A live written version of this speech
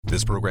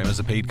This program is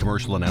a paid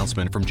commercial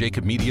announcement from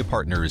Jacob Media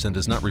Partners and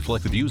does not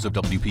reflect the views of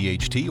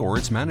WPHT or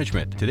its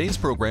management. Today's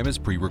program is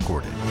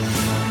pre-recorded.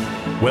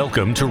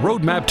 Welcome to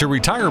Roadmap to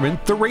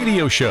Retirement, the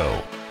radio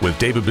show, with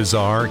David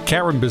Bazaar,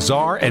 Karen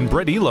Bazaar, and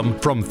Brett Elam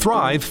from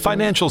Thrive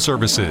Financial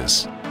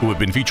Services, who have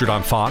been featured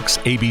on Fox,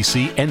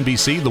 ABC,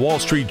 NBC, The Wall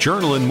Street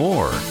Journal, and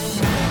more.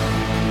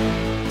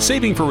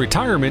 Saving for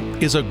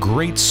retirement is a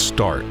great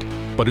start,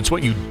 but it's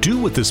what you do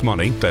with this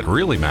money that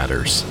really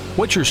matters.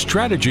 What's your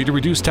strategy to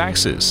reduce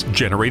taxes,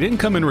 generate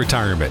income in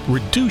retirement,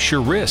 reduce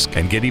your risk,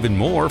 and get even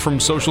more from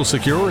Social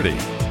Security?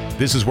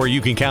 This is where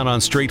you can count on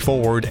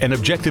straightforward and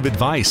objective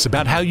advice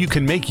about how you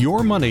can make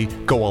your money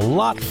go a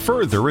lot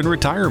further in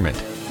retirement.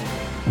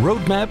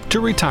 Roadmap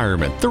to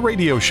Retirement, the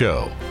radio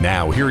show.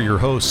 Now, here are your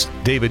hosts,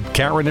 David,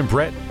 Karen, and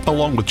Brett,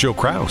 along with Joe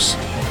Kraus.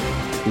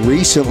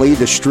 Recently,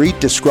 the street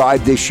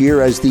described this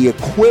year as the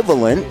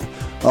equivalent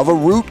of a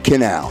root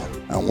canal,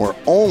 and we're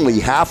only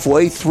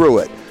halfway through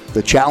it.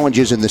 The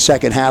challenges in the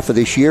second half of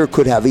this year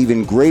could have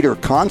even greater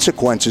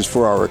consequences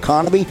for our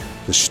economy,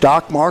 the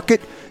stock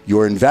market,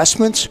 your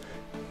investments,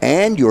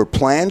 and your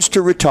plans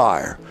to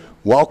retire.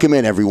 Welcome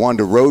in, everyone,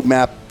 to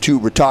Roadmap to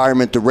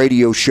Retirement, the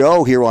radio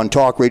show here on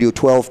Talk Radio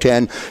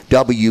 1210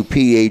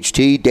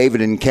 WPHT.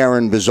 David and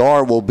Karen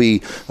Bazaar will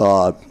be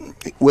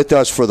with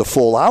us for the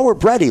full hour.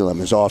 Brett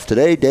Elam is off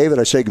today. David,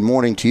 I say good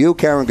morning to you.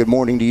 Karen, good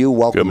morning to you.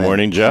 Welcome in. Good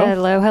morning, Joe.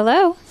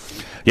 Hello.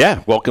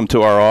 Yeah, welcome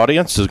to our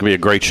audience. This is going to be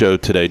a great show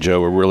today,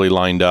 Joe. We're really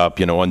lined up,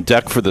 on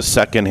deck for the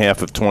second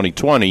half of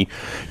 2020.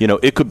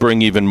 It could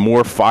bring even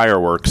more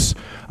fireworks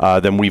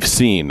than we've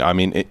seen. I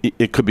mean,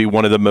 it could be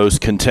one of the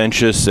most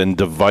contentious and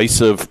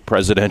divisive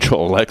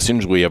presidential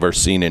elections we ever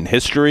seen in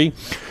history.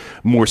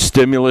 More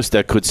stimulus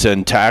that could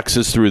send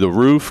taxes through the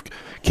roof.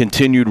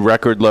 Continued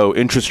record low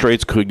interest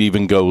rates could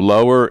even go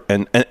lower,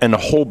 and a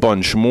whole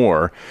bunch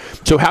more.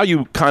 So how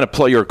you kind of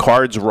play your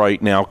cards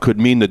right now could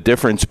mean the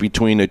difference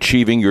between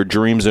achieving your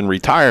dreams in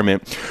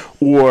retirement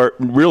or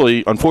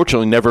really,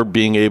 unfortunately, never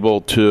being able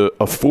to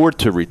afford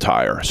to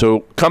retire.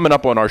 So coming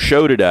up on our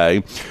show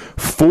today,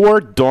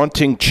 4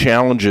 daunting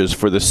challenges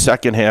for the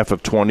second half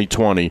of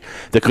 2020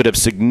 that could have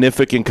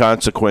significant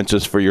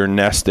consequences for your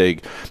nest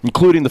egg,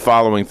 including the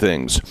following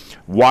things.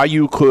 Why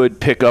you could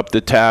pick up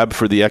the tab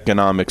for the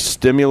economic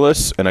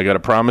stimulus, and I got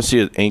to promise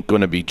you it ain't going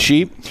to be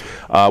cheap.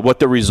 What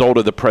the result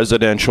of the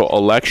presidential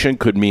election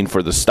could mean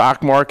for the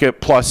stock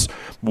market, plus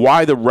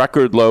why the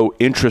record low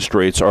interest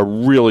rates are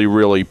really,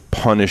 really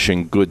punishing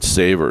good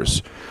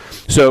savers.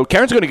 So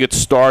Karen's going to get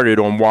started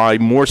on why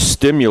more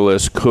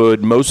stimulus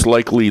could most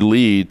likely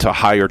lead to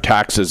higher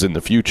taxes in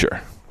the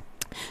future.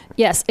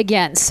 Yes,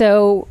 again,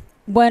 so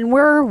when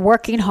we're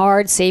working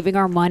hard, saving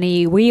our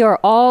money, we are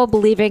all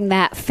believing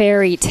that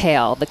fairy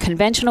tale, the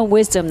conventional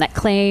wisdom that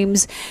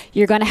claims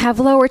you're going to have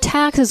lower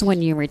taxes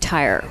when you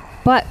retire.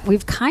 But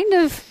we've kind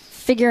of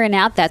figuring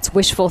out that's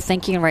wishful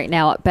thinking right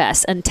now at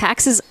best, and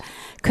taxes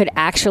could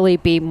actually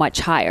be much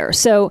higher.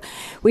 So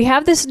we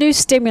have this new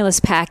stimulus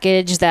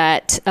package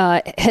that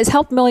has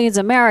helped millions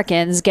of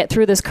Americans get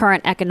through this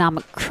current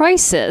economic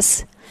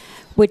crisis,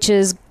 which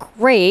is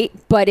great,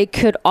 but it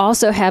could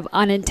also have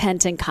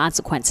unintended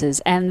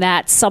consequences. And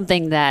that's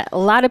something that a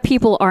lot of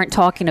people aren't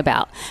talking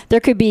about. There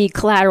could be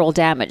collateral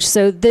damage.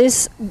 So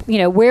this,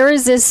 where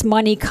is this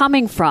money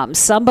coming from?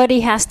 Somebody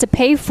has to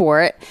pay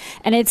for it.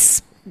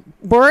 And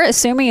we're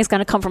assuming it's going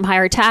to come from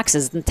higher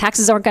taxes. And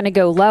taxes aren't going to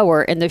go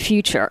lower in the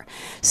future.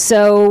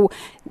 So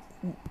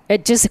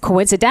it just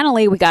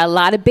coincidentally, we got a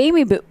lot of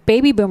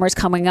baby boomers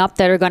coming up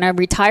that are going to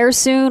retire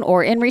soon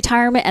or in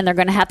retirement, and they're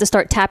going to have to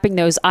start tapping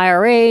those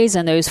IRAs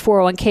and those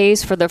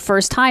 401ks for the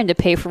first time to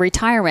pay for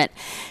retirement.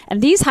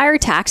 And these higher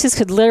taxes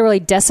could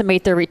literally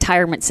decimate their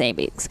retirement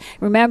savings.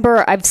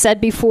 Remember, I've said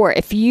before,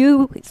 if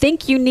you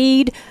think you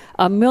need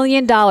 $1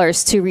 million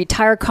to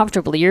retire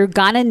comfortably, you're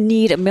going to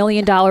need $1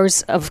 million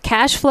of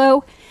cash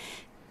flow.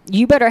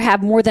 You better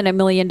have more than $1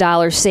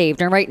 million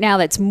saved. And right now,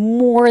 it's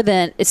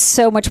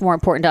so much more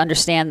important to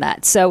understand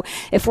that. So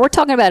if we're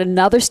talking about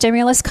another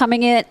stimulus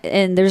coming in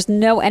and there's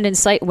no end in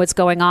sight in what's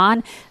going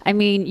on, I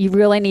mean, you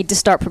really need to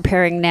start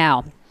preparing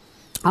now.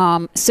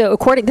 So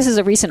this is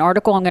a recent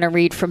article I'm going to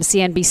read from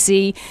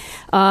CNBC.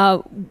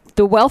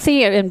 The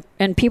wealthy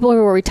and people who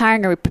are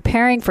retiring are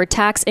preparing for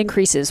tax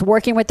increases,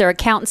 working with their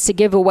accountants to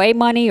give away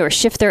money or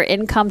shift their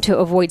income to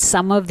avoid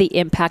some of the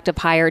impact of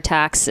higher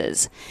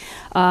taxes.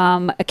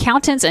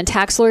 Accountants and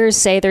tax lawyers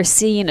say they're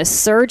seeing a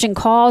surge in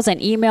calls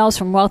and emails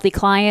from wealthy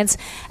clients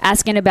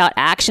asking about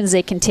actions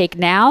they can take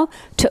now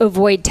to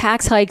avoid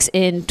tax hikes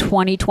in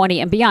 2020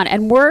 and beyond.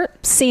 And we're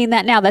seeing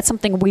that now. That's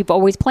something we've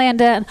always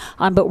planned on,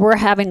 but we're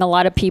having a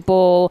lot of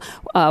people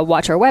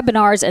watch our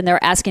webinars, and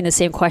they're asking the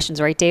same questions,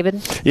 right,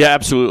 David? Yeah,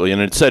 absolutely.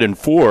 And it said in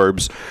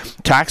Forbes,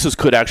 taxes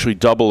could actually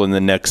double in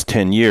the next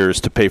 10 years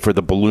to pay for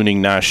the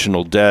ballooning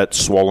national debt,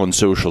 swollen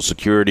Social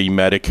Security,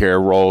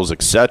 Medicare rolls,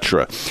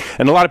 etc.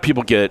 And a lot of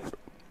people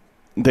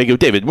they go,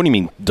 David, what do you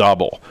mean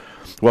double?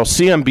 Well,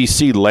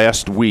 CNBC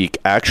last week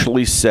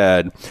actually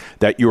said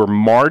that your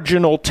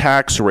marginal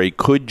tax rate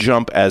could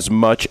jump as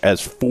much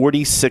as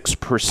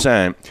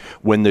 46%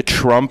 when the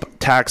Trump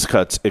tax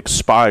cuts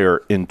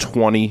expire in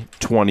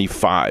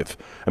 2025.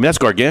 I mean, that's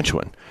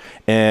gargantuan.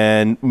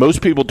 And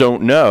most people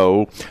don't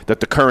know that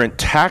the current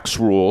tax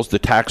rules, the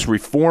tax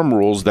reform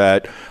rules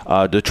that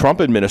the Trump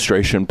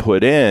administration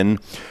put in,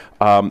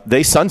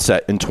 they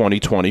sunset in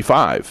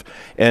 2025.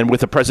 And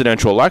with a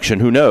presidential election,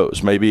 who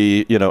knows?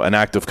 Maybe, an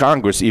act of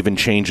Congress even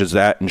changes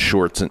that and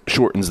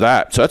shortens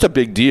that. So that's a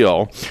big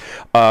deal.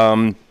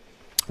 And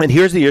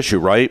here's the issue,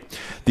 right?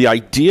 The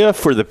idea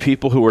for the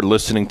people who are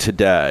listening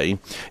today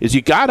is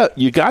you gotta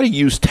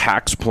use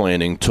tax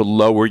planning to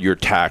lower your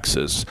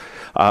taxes.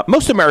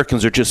 Most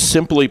Americans are just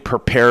simply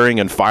preparing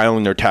and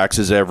filing their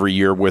taxes every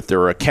year with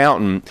their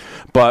accountant.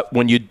 But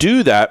when you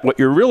do that, what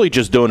you're really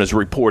just doing is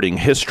reporting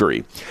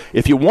history.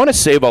 If you want to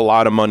save a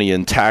lot of money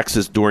in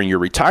taxes during your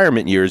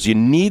retirement years, you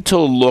need to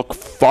look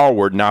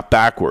forward, not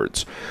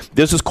backwards.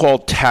 This is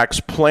called tax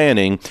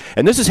planning,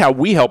 and this is how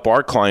we help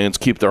our clients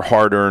keep their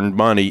hard-earned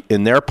money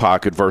in their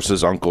pocket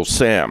versus Uncle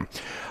Sam.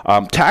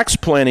 Tax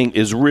planning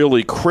is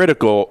really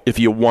critical if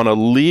you want to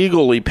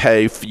legally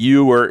pay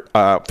fewer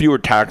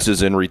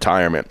taxes in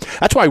retirement.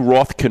 That's why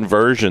Roth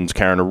conversions,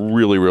 Karen, are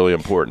really, really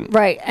important.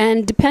 Right.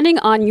 And depending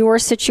on your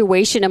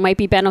situation, it might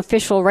be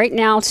beneficial right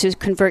now to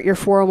convert your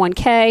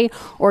 401k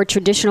or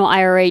traditional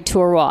IRA to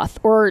a Roth,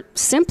 or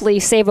simply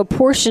save a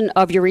portion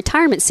of your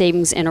retirement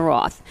savings in a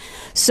Roth.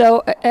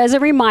 So as a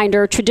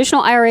reminder,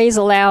 traditional IRAs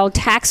allow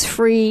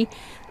tax-free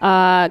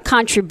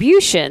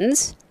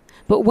contributions.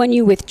 But when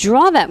you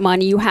withdraw that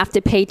money, you have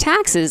to pay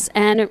taxes.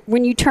 And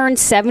when you turn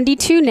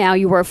 72 now,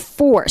 you are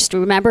forced,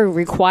 remember,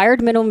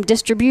 required minimum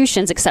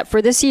distributions, except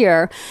for this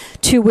year,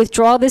 to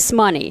withdraw this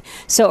money.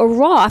 So a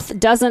Roth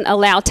doesn't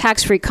allow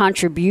tax-free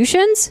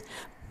contributions,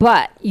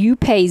 but you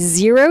pay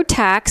zero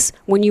tax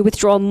when you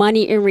withdraw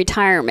money in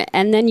retirement.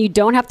 And then you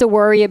don't have to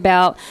worry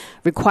about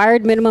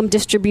required minimum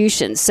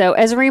distributions. So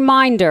as a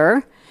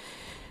reminder,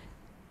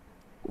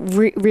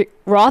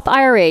 Roth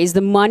IRAs,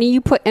 the money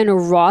you put in a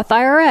Roth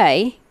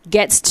IRA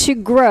gets to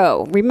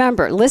grow.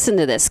 Remember, listen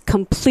to this,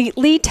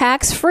 completely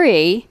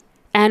tax-free,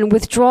 and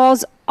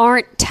withdrawals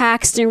aren't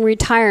taxed in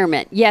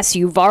retirement. Yes,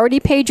 you've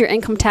already paid your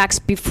income tax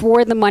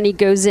before the money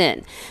goes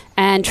in.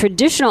 And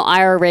traditional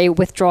IRA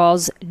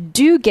withdrawals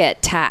do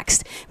get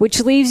taxed, which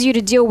leaves you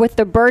to deal with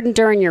the burden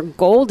during your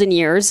golden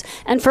years.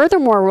 And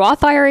furthermore,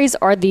 Roth IRAs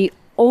are the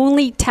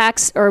only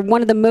tax, or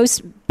one of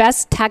the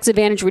best tax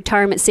advantage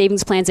retirement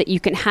savings plans that you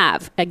can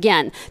have.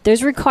 Again,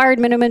 there's required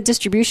minimum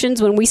distributions.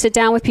 When we sit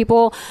down with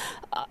people,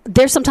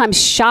 they're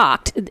sometimes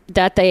shocked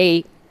that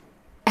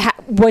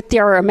what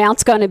their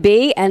amount's going to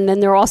be, and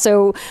then they're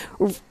also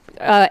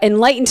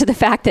enlightened to the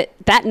fact that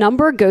that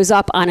number goes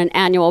up on an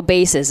annual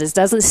basis. It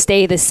doesn't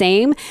stay the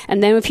same.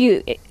 And then if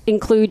you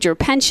include your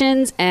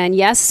pensions, and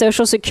yes,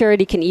 Social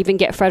Security can even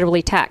get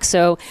federally taxed.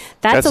 So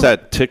that's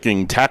that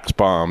ticking tax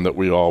bomb that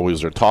we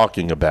always are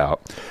talking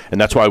about.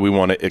 And that's why we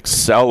want to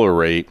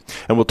accelerate.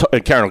 And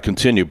Karen will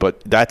continue,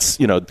 but that's,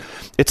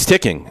 it's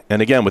ticking.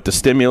 And again, with the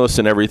stimulus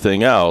and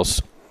everything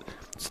else,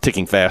 it's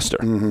ticking faster.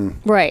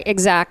 Mm-hmm. Right,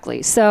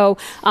 exactly. So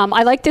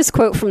I like this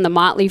quote from the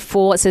Motley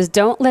Fool. It says,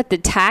 "Don't let the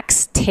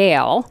tax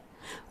tail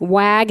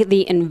wag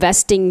the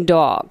investing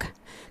dog."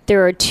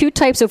 There are two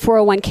types of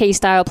 401k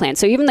style plans.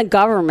 So even the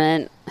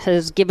government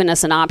has given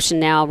us an option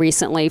now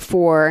recently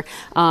for,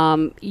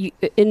 in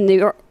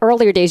the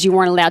earlier days, you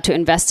weren't allowed to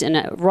invest in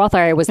a Roth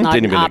IRA. Was not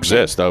an option. It didn't even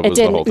exist. That was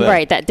the whole thing.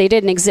 Right, that they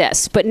didn't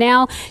exist. But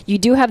now you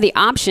do have the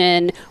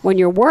option when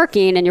you're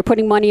working and you're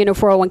putting money in a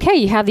 401k,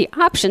 you have the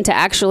option to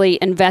actually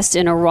invest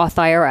in a Roth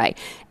IRA.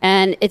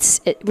 And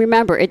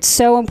remember, it's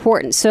so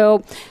important.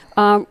 So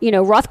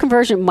Roth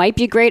conversion might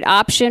be a great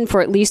option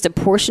for at least a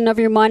portion of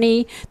your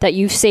money that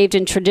you've saved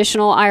in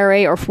traditional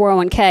IRA or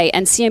 401k.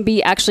 And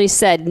CMB actually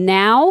said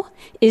now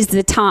is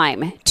the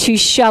time to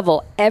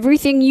shovel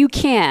everything you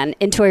can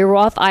into a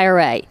Roth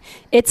IRA.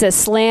 It's a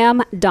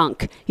slam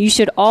dunk. You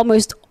should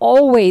almost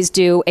always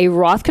do a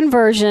Roth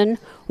conversion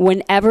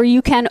whenever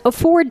you can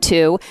afford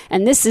to.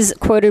 And this is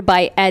quoted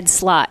by Ed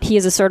Slott. He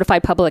is a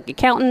certified public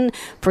accountant.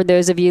 For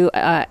those of you,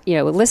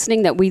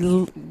 listening, that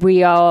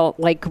we all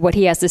like what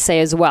he has to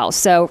say as well.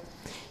 So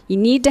you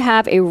need to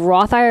have a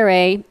Roth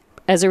IRA,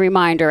 as a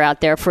reminder out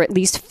there, for at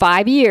least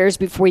 5 years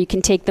before you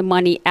can take the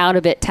money out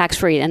of it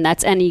tax-free. And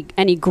that's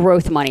any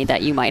growth money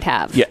that you might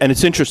have. Yeah, and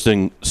it's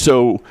interesting.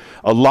 So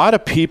a lot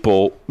of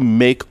people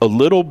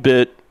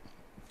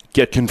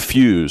get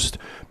confused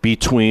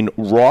between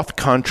Roth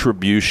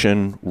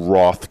contribution,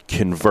 Roth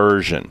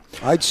conversion.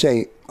 I'd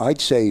say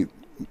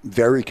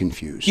very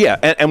confused. Yeah,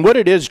 and what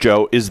it is,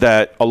 Joe, is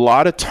that a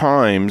lot of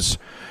times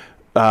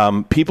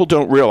people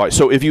don't realize.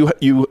 So if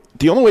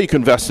the only way you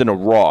can invest in a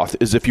Roth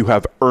is if you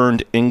have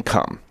earned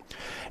income,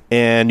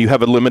 and you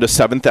have a limit of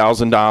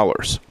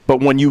 $7,000. But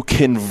when you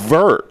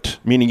convert,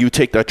 meaning you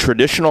take that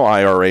traditional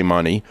IRA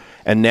money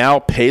and now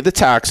pay the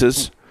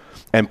taxes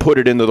and put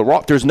it into the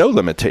Roth, there's no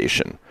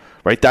limitation.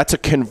 right? That's a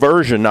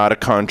conversion, not a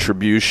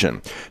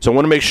contribution. So I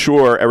want to make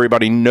sure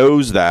everybody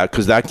knows that,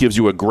 because that gives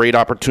you a great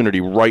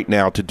opportunity right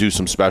now to do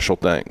some special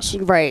things.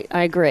 Right,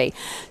 I agree.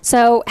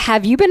 So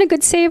have you been a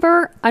good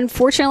saver?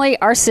 Unfortunately,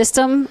 our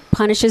system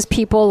punishes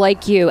people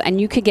like you, and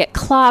you could get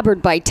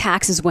clobbered by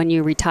taxes when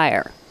you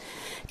retire.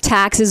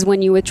 Taxes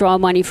when you withdraw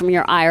money from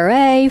your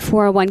IRA,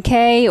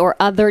 401k, or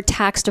other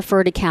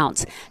tax-deferred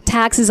accounts.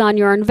 Taxes on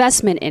your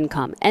investment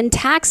income. And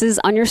taxes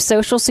on your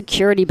Social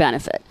Security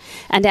benefit.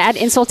 And to add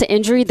insult to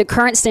injury, the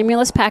current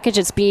stimulus package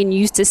that's being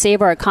used to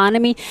save our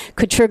economy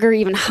could trigger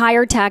even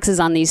higher taxes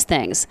on these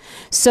things.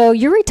 So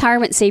your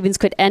retirement savings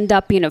could end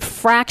up being a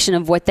fraction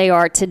of what they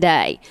are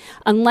today,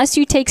 unless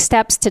you take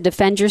steps to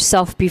defend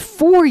yourself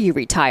before you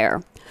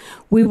retire.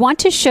 We want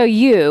to show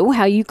you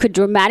how you could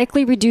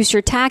dramatically reduce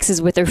your taxes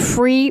with a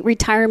free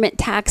retirement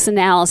tax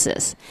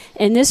analysis.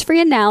 In this free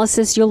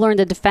analysis, you'll learn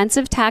the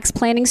defensive tax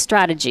planning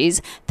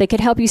strategies that could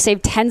help you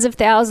save tens of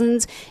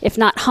thousands, if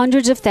not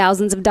hundreds of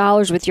thousands of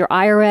dollars with your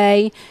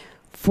IRA,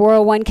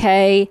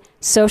 401k,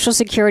 Social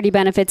Security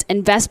benefits,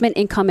 investment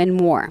income, and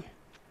more.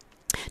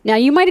 Now,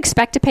 you might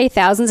expect to pay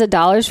thousands of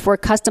dollars for a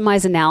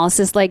customized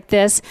analysis like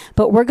this,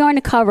 but we're going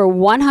to cover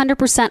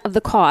 100% of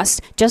the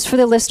cost just for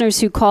the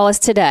listeners who call us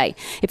today.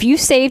 If you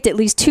saved at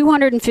least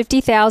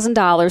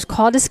 $250,000,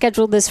 call to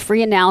schedule this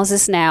free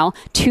analysis now,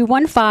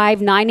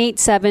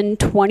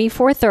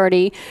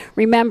 215-987-2430.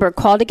 Remember,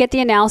 call to get the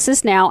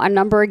analysis now. Our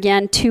number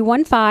again,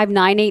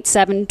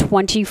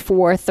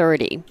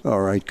 215-987-2430.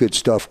 All right, good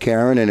stuff,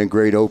 Karen, and a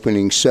great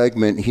opening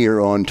segment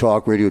here on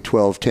Talk Radio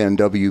 1210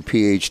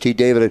 WPHT.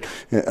 David,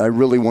 I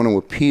really want to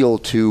appeal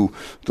to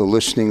the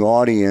listening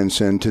audience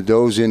and to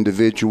those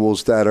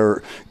individuals that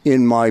are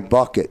in my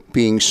bucket,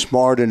 being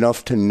smart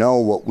enough to know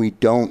what we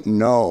don't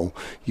know.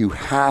 You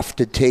have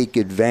to take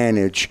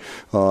advantage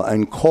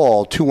and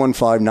call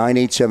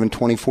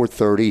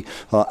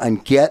 215-987-2430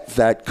 and get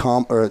that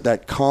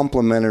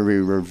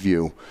complimentary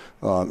review.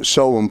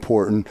 So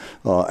important,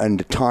 and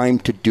the time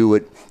to do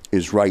it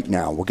is right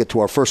now. We'll get to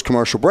our first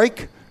commercial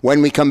break.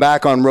 When we come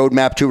back on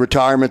Roadmap to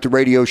Retirement, the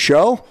radio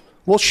show,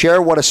 we'll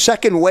share what a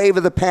second wave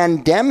of the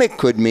pandemic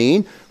could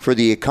mean for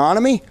the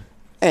economy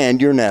and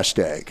your nest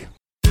egg.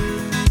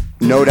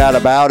 No doubt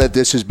about it,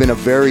 this has been a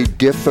very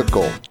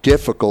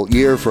difficult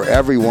year for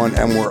everyone,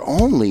 and we're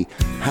only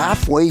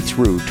halfway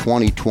through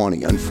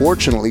 2020.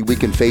 Unfortunately, we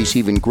can face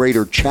even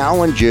greater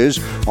challenges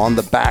on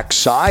the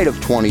backside of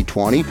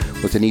 2020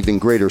 with an even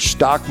greater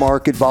stock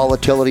market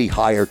volatility,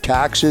 higher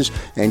taxes,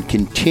 and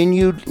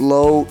continued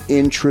low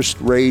interest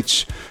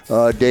rates.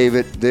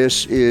 David,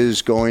 this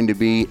is going to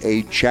be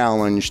a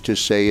challenge, to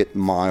say it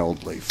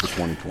mildly, for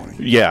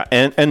 2020. Yeah,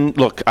 and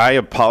look, I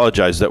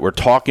apologize that we're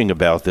talking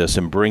about this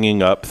and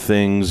bringing up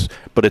things,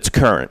 but it's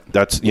current.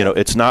 That's,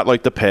 it's not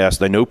like the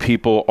past. I know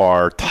people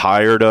are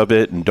tired of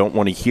it and don't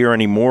want to hear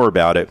any more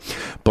about it,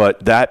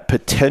 but that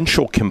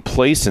potential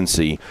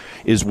complacency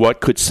is what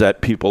could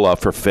set people up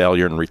for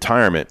failure in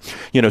retirement.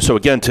 So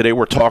again, today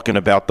we're talking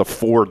about the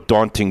 4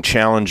 daunting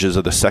challenges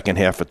of the second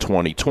half of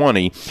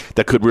 2020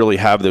 that could really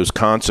have those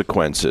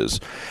consequences.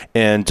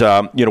 And,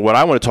 what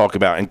I want to talk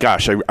about, and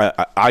gosh,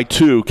 I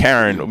too,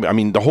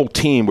 Karen, the whole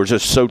team, we're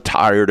just so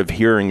tired of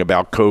hearing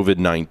about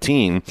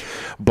COVID-19,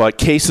 but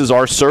cases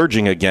are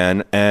surging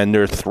again, and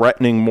they're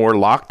threatening more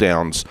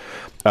lockdowns.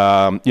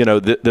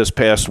 This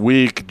past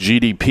week,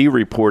 GDP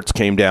reports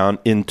came down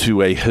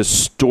into a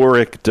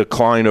historic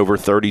decline, over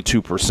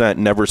 32%,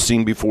 never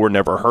seen before,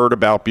 never heard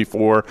about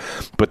before,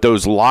 but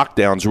those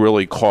lockdowns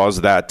really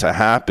caused that to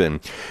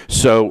happen.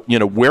 So,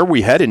 where are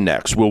we headed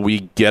next? Will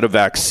we get a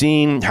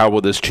vaccine? How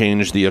will this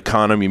change the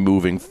economy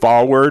moving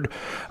forward?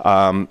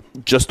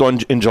 Just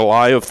in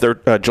July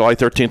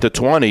 13th to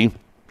 20,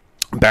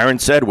 Barron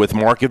said, with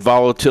market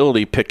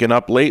volatility picking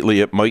up lately,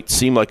 it might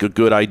seem like a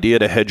good idea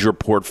to hedge your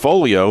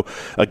portfolio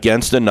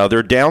against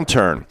another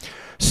downturn.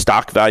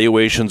 Stock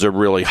valuations are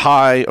really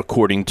high,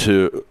 according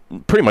to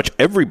pretty much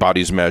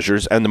everybody's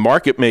measures, and the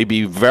market may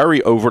be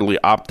very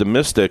overly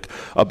optimistic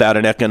about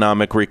an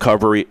economic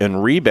recovery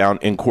and rebound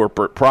in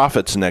corporate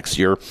profits next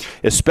year,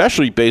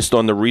 especially based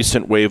on the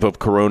recent wave of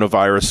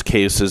coronavirus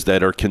cases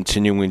that are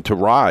continuing to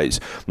rise.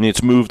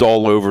 It's moved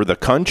all over the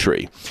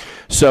country.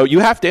 So you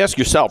have to ask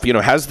yourself,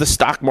 has the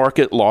stock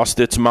market lost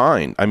its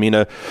mind?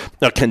 A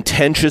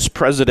contentious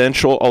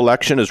presidential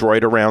election is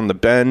right around the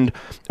bend,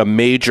 a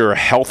major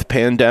health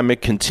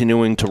pandemic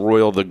continuing to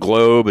roil the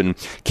globe and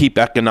keep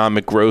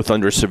economic growth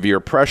under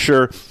severe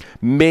pressure,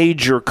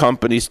 major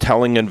companies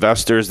telling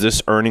investors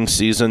this earnings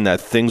season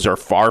that things are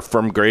far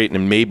from great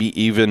and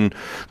maybe even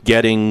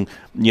getting,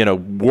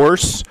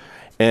 worse.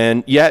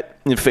 And yet,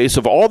 in face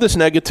of all this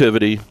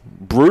negativity,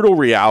 brutal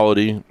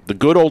reality, the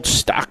good old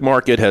stock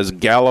market has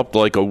galloped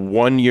like a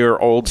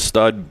 1-year-old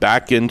stud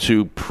back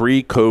into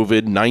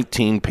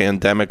pre-COVID-19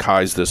 pandemic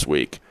highs this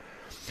week.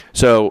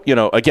 So,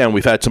 again,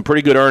 we've had some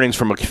pretty good earnings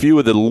from a few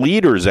of the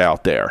leaders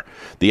out there.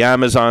 The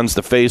Amazons,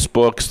 the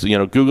Facebooks,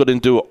 Google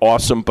didn't do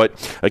awesome.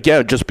 But,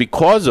 again, just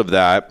because of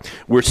that,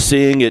 we're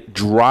seeing it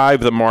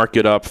drive the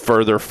market up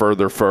further.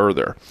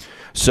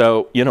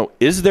 So,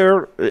 is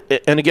there,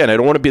 and again, I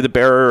don't want to be the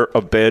bearer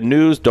of bad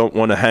news, don't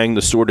want to hang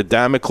the sword of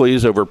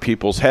Damocles over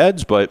people's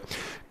heads, but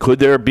could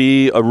there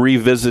be a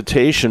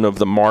revisitation of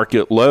the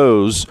market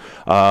lows,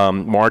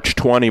 March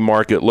 20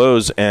 market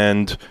lows,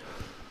 and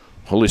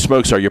holy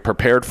smokes, are you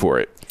prepared for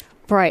it?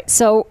 Right.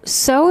 So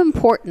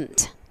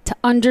important to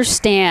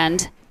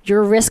understand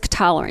your risk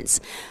tolerance.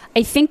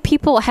 I think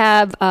people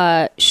have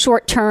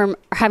short-term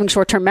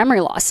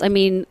memory loss. I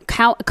mean,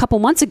 a couple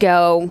months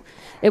ago,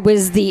 it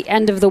was the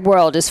end of the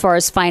world as far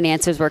as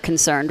finances were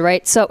concerned,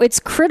 right? So it's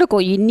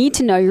critical. You need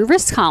to know your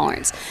risk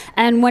tolerance.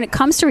 And when it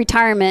comes to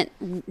retirement,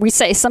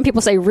 some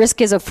people say risk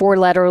is a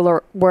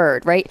 4-letter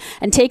word, right?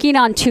 And taking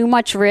on too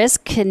much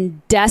risk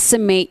can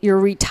decimate your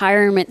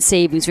retirement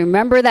savings.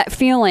 Remember that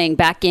feeling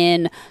back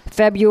in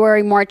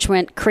February, March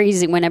went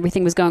crazy when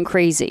everything was going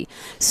crazy.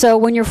 So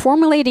when you're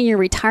formulating your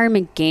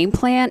retirement game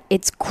plan,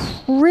 it's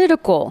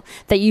critical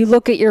that you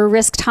look at your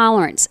risk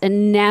tolerance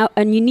and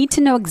you need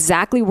to know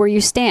exactly where you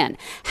stand.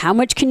 How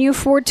much can you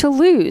afford to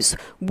lose?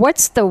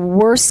 What's the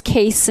worst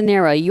case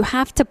scenario? You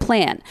have to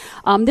plan.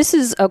 This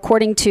is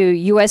according to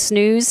U.S.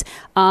 News.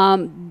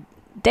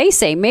 They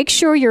say make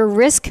sure your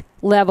risk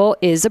level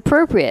is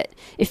appropriate.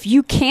 If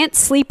you can't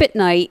sleep at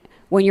night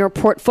when your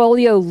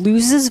portfolio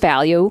loses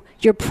value,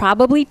 you're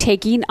probably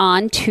taking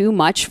on too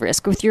much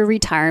risk with your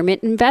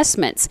retirement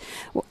investments.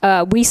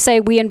 We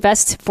say we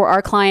invest for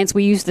our clients.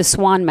 We use the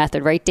SWAN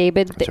method, right,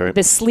 David? That's right.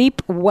 The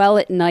sleep well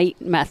at night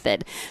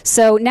method.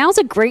 So now's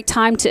a great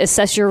time to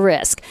assess your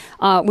risk.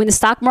 When the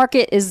stock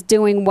market is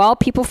doing well,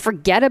 people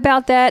forget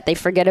about that. They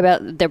forget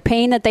about their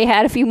pain that they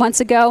had a few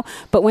months ago.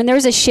 But when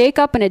there's a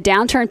shakeup and a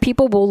downturn,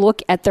 people will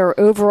look at their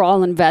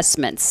overall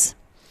investments.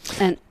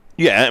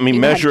 Yeah, I mean,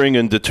 measuring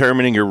and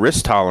determining your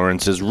risk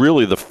tolerance is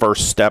really the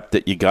first step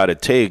that you got to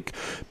take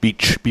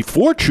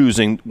before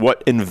choosing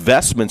what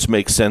investments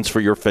make sense for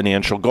your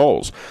financial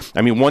goals.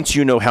 I mean, once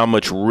you know how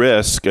much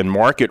risk and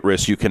market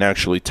risk you can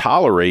actually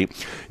tolerate,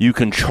 you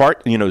can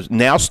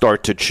now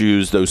start to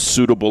choose those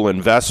suitable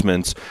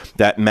investments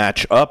that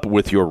match up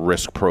with your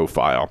risk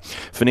profile.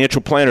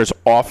 Financial planners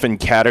often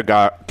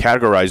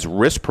categorize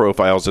risk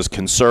profiles as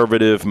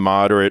conservative,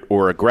 moderate,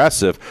 or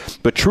aggressive,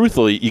 but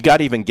truthfully, you got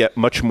to even get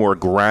much more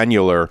granular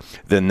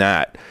than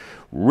that.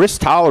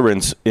 Risk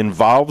tolerance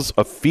involves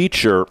a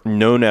feature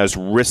known as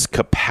risk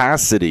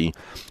capacity,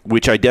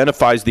 which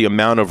identifies the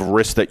amount of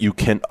risk that you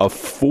can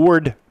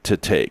afford to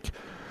take,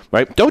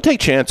 right? Don't take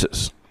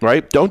chances,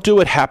 right? Don't do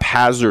it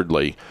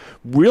haphazardly.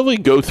 Really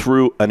go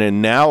through an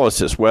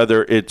analysis,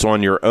 whether it's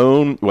on your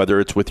own, whether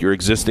it's with your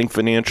existing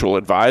financial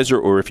advisor,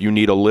 or if you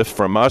need a lift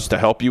from us to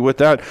help you with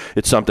that.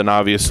 It's something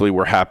obviously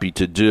we're happy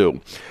to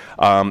do.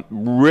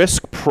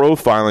 Risk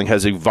profiling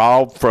has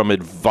evolved from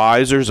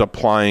advisors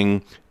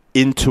applying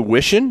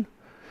intuition,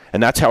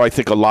 and that's how I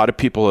think a lot of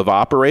people have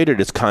operated.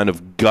 It's kind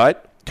of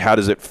gut. How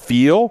does it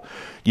feel?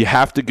 You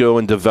have to go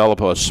and develop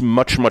a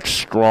much, much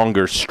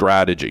stronger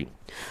strategy.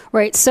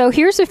 Right. So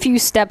here's a few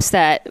steps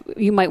that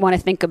you might want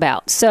to think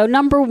about. So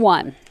number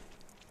one,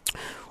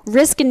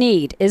 risk and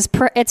need it's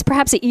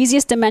perhaps the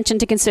easiest dimension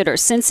to consider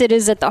since it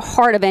is at the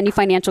heart of any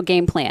financial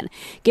game plan.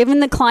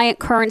 Given the client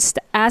current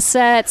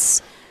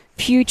assets,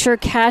 future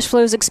cash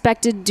flows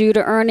expected due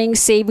to earnings,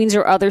 savings,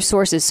 or other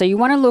sources. So you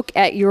want to look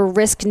at your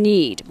risk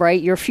need,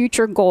 right? Your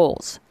future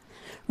goals.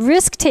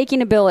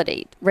 Risk-taking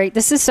ability, right?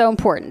 This is so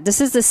important. This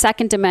is the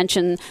second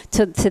dimension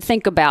to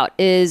think about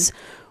is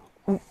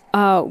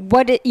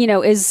what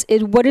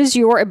is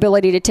your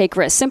ability to take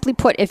risks? Simply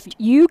put, if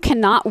you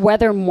cannot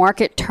weather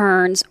market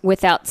turns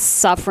without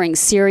suffering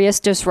serious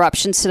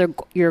disruptions to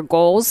your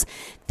goals,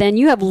 then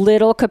you have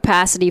little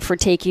capacity for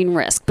taking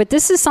risk. But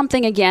this is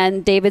something,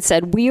 again, David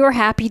said, we are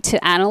happy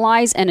to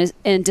analyze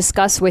and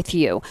discuss with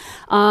you.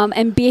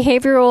 And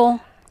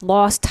behavioral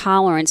loss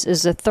tolerance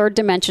is the third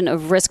dimension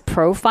of risk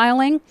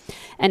profiling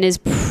and is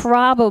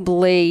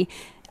probably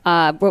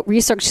what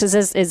research says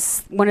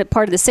is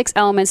part of the 6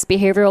 elements.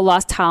 Behavioral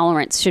loss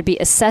tolerance should be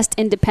assessed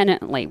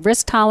independently.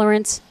 Risk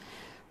tolerance,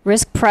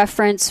 risk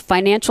preference,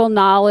 financial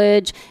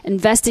knowledge,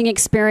 investing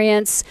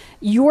experience,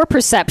 your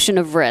perception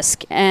of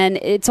risk. And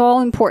it's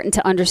all important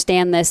to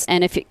understand this.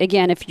 And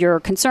if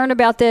you're concerned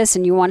about this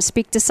and you want to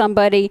speak to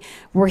somebody,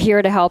 we're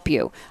here to help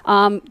you.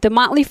 The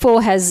Motley Fool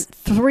has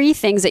 3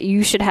 things that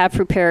you should have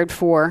prepared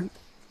for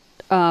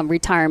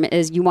retirement.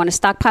 Is you want to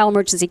stockpile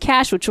emergency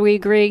cash, which we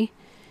agree.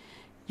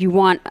 You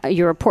want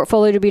your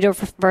portfolio to be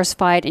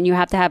diversified, and you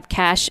have to have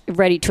cash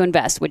ready to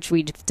invest, which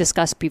we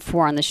discussed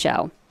before on the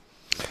show.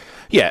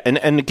 Yeah, and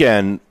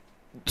again,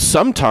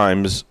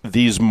 sometimes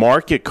these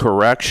market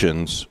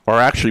corrections are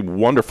actually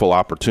wonderful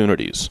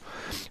opportunities.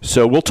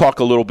 So we'll talk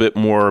a little bit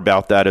more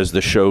about that as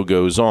the show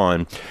goes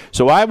on.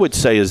 So I would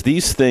say as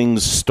these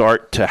things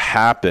start to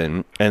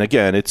happen, and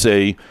again, it's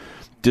a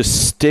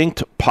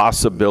distinct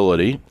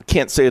possibility.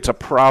 Can't say it's a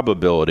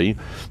probability,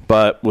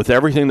 but with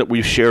everything that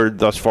we've shared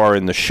thus far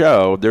in the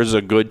show, there's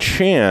a good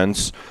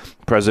chance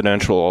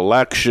presidential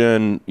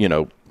election,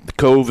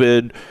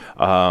 COVID,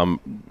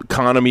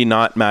 economy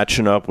not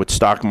matching up with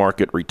stock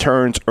market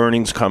returns,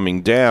 earnings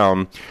coming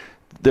down,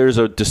 there's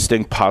a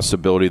distinct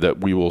possibility that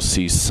we will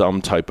see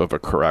some type of a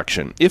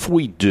correction. If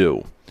we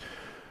do,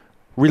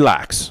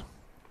 relax.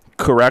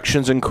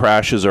 Corrections and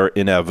crashes are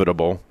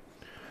inevitable.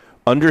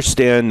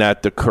 Understand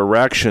that the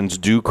corrections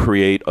do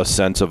create a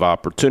sense of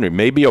opportunity.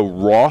 Maybe a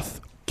Roth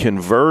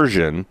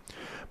conversion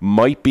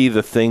might be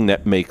the thing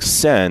that makes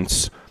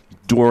sense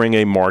during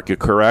a market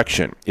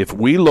correction. If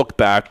we look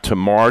back to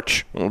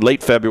March,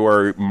 late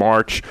February,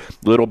 March,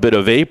 little bit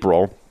of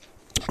April,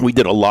 we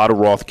did a lot of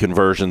Roth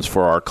conversions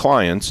for our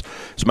clients.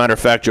 As a matter of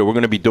fact, Joe, we're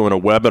going to be doing a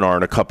webinar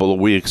in a couple of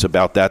weeks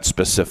about that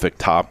specific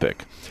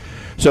topic.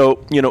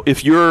 So,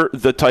 if you're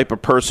the type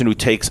of person who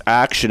takes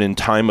action in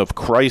time of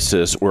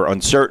crisis or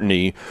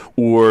uncertainty,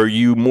 or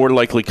you more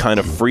likely kind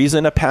of freeze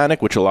in a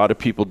panic, which a lot of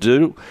people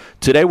do,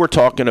 today we're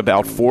talking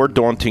about 4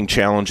 daunting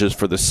challenges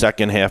for the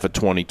second half of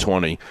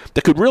 2020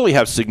 that could really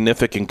have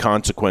significant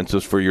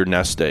consequences for your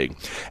nest egg.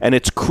 And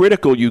it's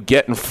critical you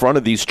get in front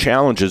of these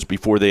challenges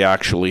before they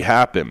actually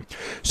happen.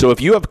 So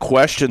if you have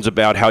questions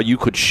about how you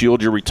could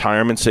shield your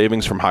retirement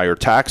savings from higher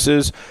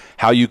taxes,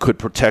 how you could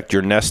protect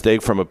your nest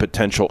egg from a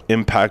potential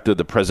impact of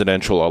the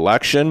presidential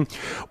election,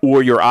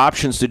 or your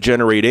options to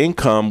generate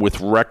income with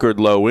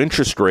record low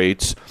interest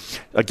rates.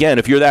 Again,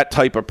 if you're that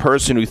type of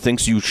person who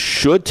thinks you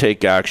should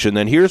take action,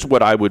 then here's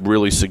what I would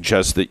really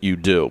suggest that you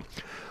do.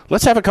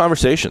 Let's have a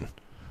conversation.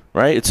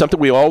 Right? It's something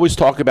we always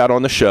talk about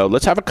on the show.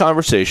 Let's have a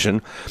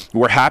conversation.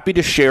 We're happy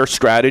to share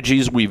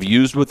strategies we've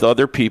used with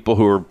other people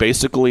who are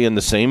basically in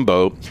the same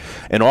boat,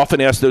 and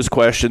often ask those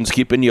questions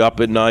keeping you up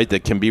at night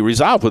that can be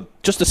resolved with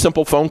just a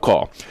simple phone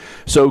call.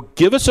 So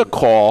give us a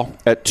call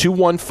at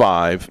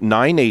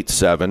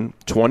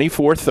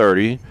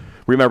 215-987-2430.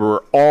 Remember, we're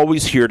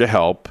always here to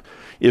help.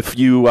 If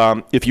you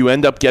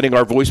end up getting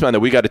our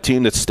voicemail, we got a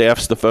team that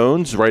staffs the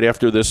phones right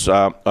after this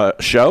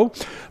show.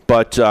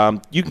 But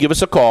you can give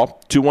us a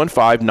call,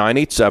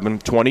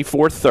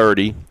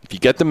 215-987-2430. If you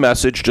get the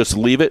message, just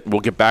leave it.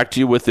 We'll get back to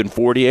you within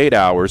 48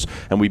 hours,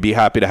 and we'd be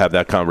happy to have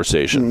that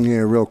conversation. Yeah,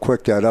 real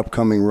quick, that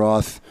upcoming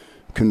Roth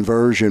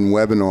conversion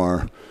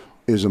webinar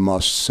is a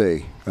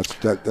must-see.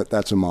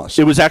 That's a must.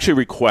 It was actually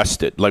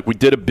requested. Like, we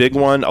did a big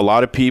one. A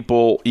lot of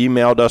people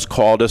emailed us,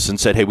 called us, and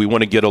said, hey, we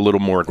want to get a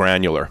little more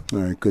granular. All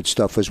right, good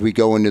stuff. As we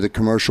go into the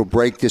commercial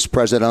break, this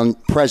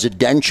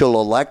presidential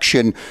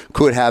election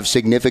could have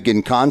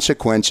significant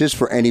consequences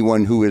for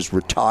anyone who is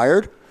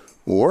retired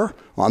or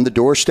on the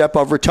doorstep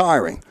of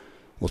retiring.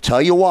 We'll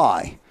tell you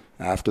why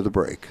after the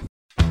break.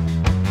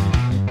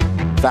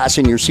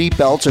 Fasten your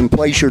seatbelts and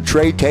place your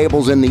tray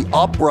tables in the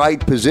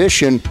upright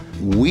position.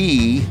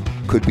 We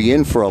could be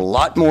in for a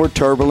lot more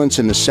turbulence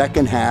in the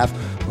second half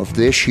of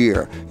this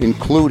year,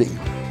 including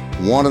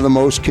one of the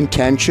most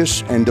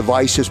contentious and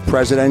divisive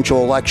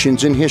presidential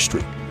elections in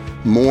history,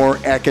 more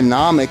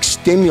economic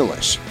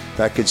stimulus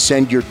that could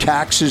send your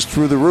taxes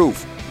through the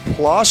roof,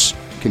 plus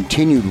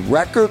continued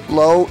record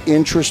low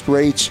interest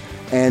rates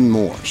and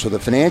more. So the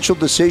financial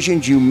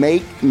decisions you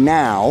make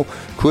now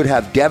could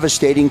have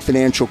devastating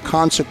financial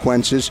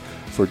consequences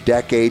for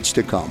decades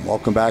to come.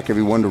 Welcome back,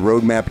 everyone, to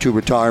Roadmap to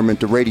Retirement,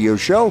 the radio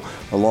show,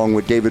 along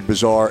with David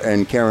Bazaar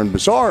and Karen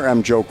Bazaar.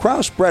 I'm Joe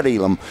Kraus. Brett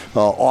Elam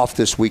off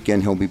this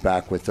weekend. He'll be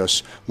back with us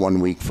 1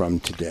 week from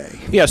today.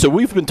 Yeah, so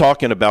we've been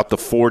talking about the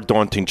 4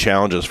 daunting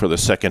challenges for the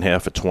second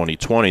half of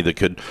 2020 that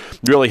could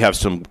really have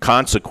some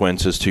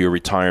consequences to your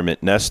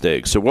retirement nest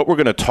egg. So what we're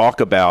going to talk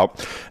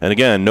about, and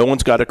again, no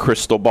one's got a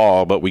crystal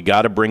ball, but we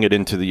got to bring it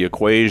into the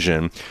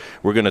equation.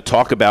 We're going to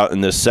talk about in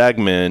this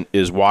segment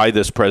is why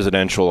this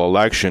presidential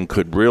election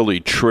could really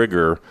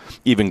trigger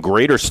even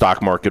greater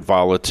stock market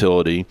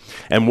volatility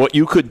and what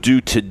you could do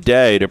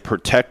today to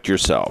protect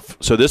yourself.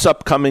 So this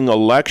upcoming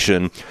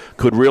election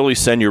could really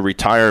send your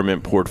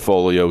retirement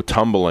portfolio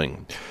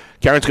tumbling.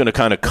 Karen's going to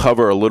kind of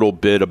cover a little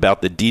bit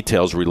about the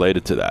details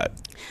related to that.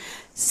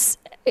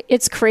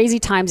 It's crazy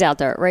times out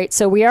there, right?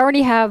 So we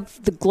already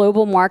have the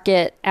global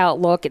market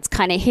outlook. It's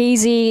kind of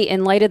hazy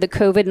in light of the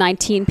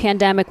COVID-19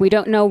 pandemic. We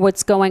don't know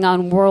what's going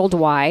on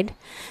worldwide.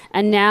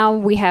 And now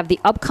we have the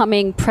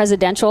upcoming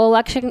presidential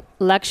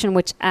election,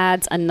 which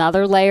adds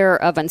another layer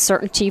of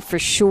uncertainty for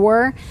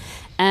sure.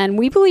 And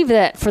we believe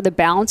that for the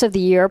balance of the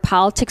year,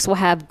 politics will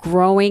have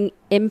growing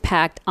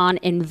impact on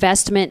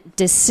investment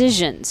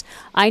decisions.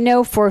 I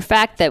know for a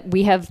fact that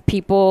we have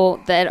people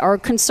that are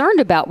concerned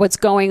about what's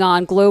going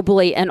on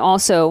globally, and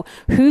also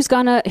who's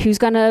gonna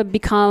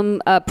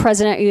become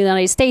president of the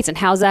United States, and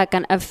how's that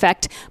going to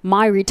affect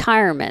my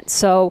retirement.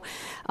 So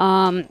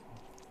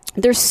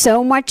there's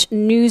so much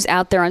news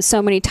out there on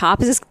so many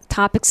topics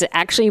that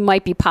actually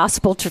might be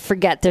possible to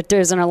forget that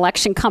there's an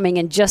election coming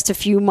in just a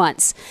few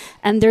months.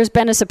 And there's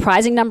been a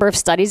surprising number of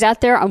studies out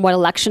there on what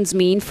elections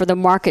mean for the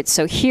market.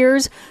 So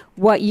here's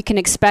what you can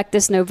expect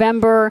this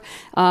November.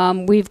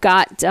 We've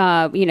got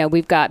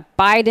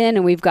Biden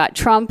and we've got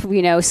Trump,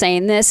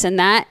 saying this and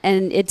that.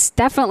 And it's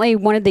definitely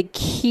one of the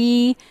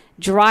key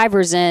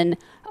drivers in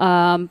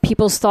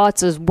people's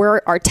thoughts is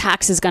where our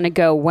tax is going to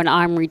go when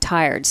I'm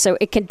retired. So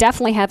it can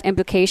definitely have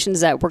implications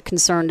that we're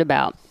concerned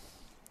about.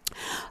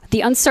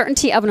 The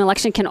uncertainty of an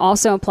election can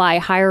also imply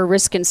higher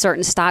risk in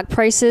certain stock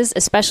prices,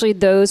 especially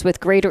those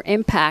with greater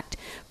impact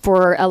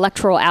for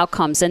electoral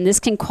outcomes. And this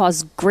can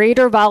cause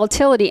greater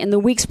volatility in the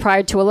weeks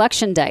prior to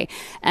Election Day.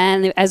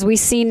 And as we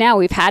see now,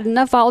 we've had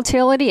enough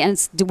volatility,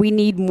 and do we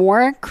need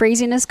more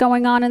craziness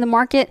going on in the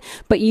market?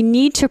 But you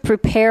need to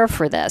prepare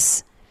for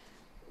this.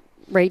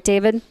 Right,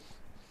 David?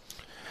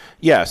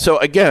 Yeah. So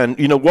again,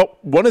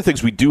 one of the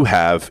things we do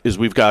have is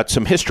we've got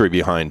some history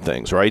behind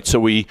things, right?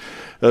 So a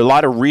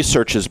lot of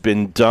research has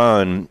been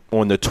done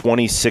on the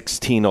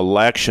 2016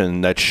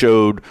 election that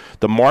showed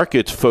the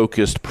markets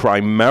focused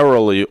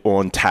primarily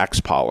on tax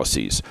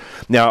policies.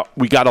 Now,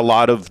 we got a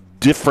lot of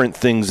different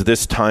things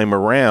this time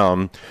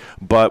around,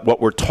 but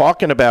what we're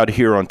talking about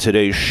here on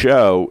today's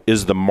show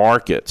is the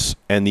markets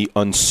and the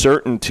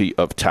uncertainty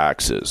of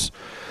taxes.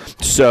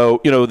 So,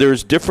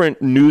 there's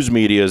different news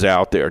medias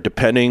out there,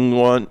 depending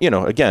on,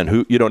 again,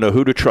 who you don't know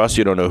who to trust,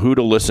 you don't know who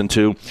to listen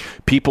to.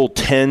 People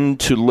tend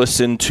to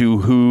listen to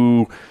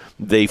who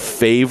they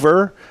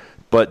favor,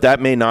 but that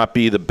may not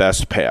be the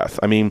best path.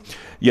 I mean,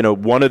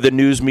 one of the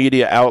news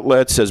media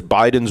outlets says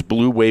Biden's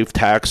blue wave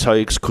tax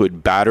hikes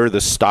could batter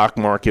the stock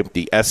market.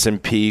 The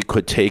S&P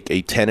could take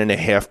a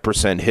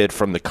 10.5% hit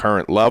from the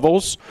current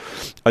levels.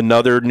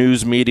 Another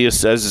news media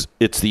says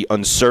it's the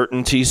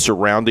uncertainty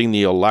surrounding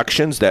the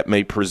elections that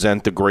may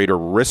present the greater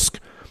risk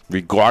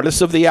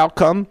regardless of the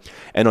outcome.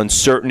 And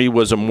uncertainty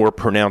was a more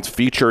pronounced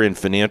feature in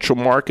financial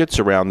markets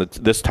around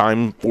this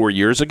time 4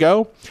 years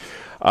ago.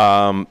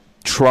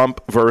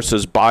 Trump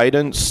versus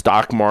Biden,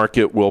 stock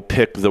market will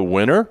pick the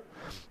winner.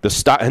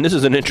 And this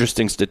is an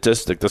interesting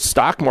statistic. The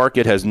stock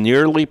market has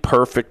nearly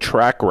perfect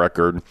track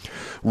record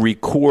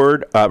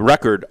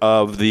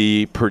of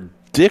the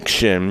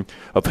prediction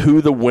of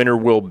who the winner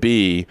will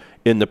be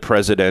in the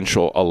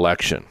presidential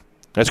election.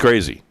 That's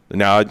crazy.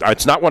 Now,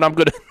 it's not what I'm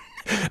going to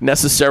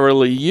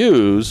necessarily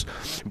use,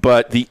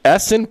 but the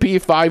S&P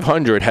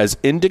 500 has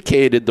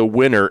indicated the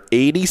winner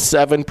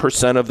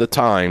 87% of the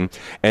time,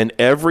 and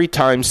every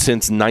time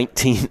since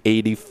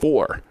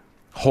 1984.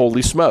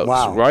 Holy smokes,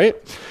 wow. Right?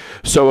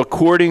 So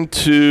according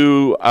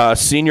to a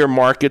senior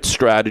market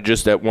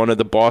strategist at one of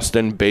the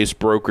Boston-based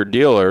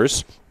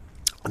broker-dealers,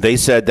 they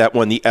said that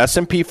when the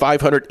S&P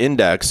 500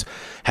 index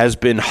has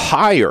been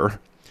higher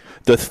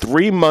the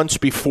 3 months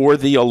before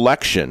the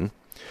election,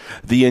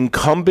 the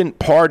incumbent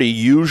party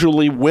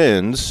usually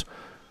wins,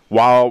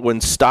 while when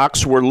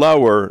stocks were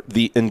lower,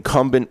 the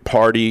incumbent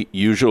party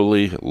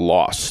usually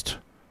lost.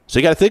 So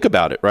you got to think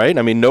about it, right?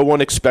 I mean, no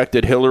one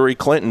expected Hillary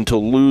Clinton to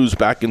lose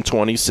back in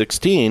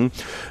 2016.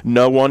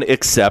 No one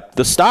except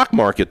the stock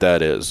market,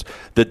 that is.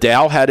 The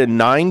Dow had a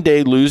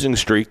 9-day losing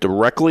streak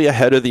directly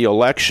ahead of the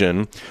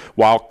election,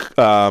 while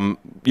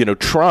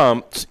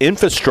Trump's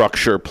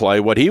infrastructure play,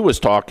 what he was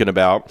talking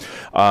about,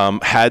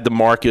 had the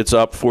markets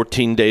up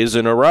 14 days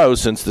in a row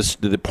since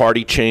the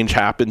party change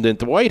happened at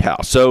the White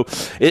House. So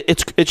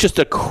it's just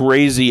a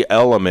crazy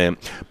element.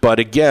 But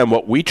again,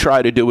 what we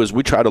try to do is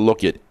we try to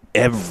look at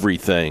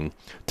everything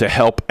to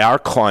help our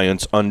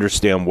clients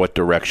understand what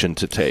direction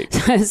to take.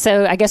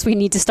 So I guess we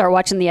need to start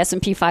watching the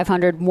S&P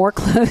 500 more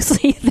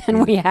closely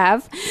than we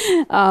have.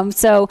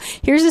 So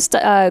here's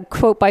a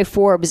quote by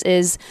Forbes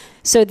is,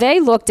 so they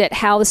looked at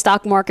how the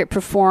stock market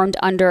performed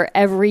under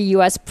every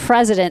U.S.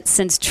 president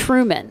since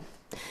Truman,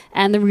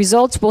 and the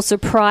results will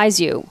surprise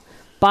you.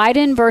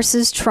 Biden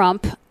versus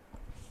Trump.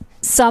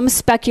 Some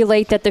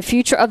speculate that the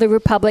future of the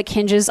republic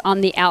hinges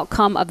on the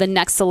outcome of the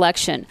next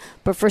election.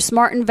 But for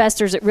smart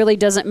investors, it really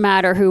doesn't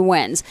matter who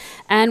wins.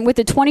 And with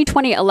the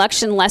 2020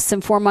 election less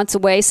than 4 months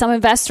away, some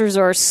investors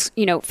are,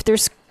 they're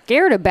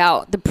scared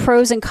about the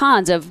pros and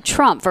cons of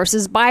Trump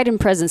versus Biden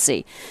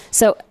presidency.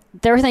 So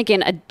they're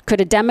thinking, could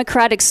a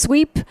Democratic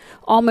sweep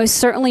almost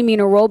certainly mean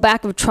a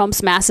rollback of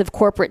Trump's massive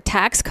corporate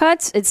tax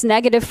cuts? It's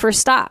negative for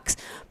stocks.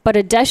 But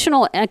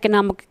additional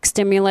economic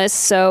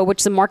stimulus,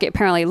 which the market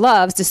apparently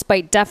loves,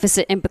 despite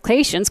deficit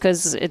implications,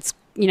 because it's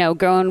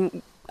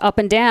going up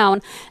and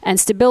down, and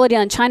stability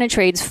on China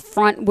trade's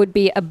front would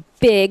be a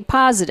big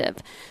positive.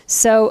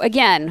 So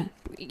again,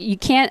 you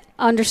can't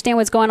understand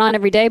what's going on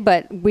every day,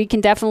 but we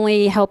can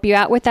definitely help you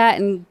out with that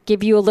and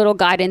give you a little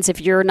guidance if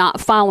you're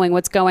not following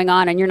what's going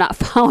on and you're not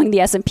following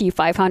the S&P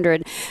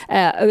 500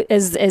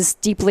 as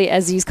deeply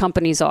as these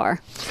companies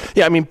are.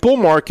 Yeah, I mean, bull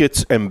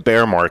markets and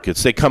bear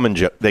markets, they come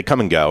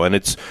and go, and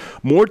it's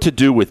more to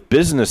do with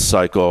business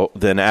cycle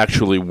than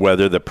actually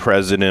whether the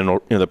president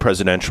or the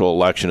presidential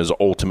election is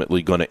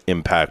ultimately going to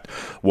impact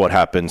what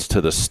happens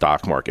to the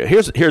stock market.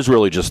 Here's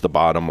really just the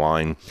bottom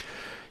line.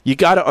 You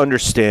got to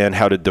understand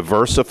how to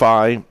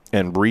diversify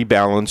and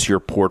rebalance your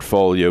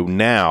portfolio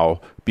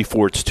now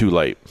before it's too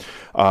late.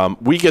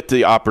 We get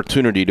the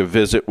opportunity to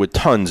visit with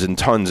tons and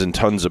tons and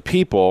tons of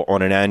people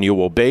on an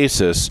annual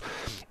basis.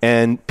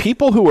 And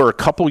people who are a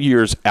couple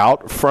years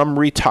out from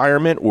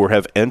retirement or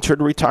have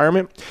entered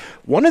retirement,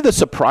 one of the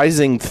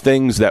surprising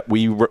things that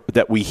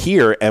we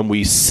hear and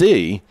we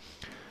see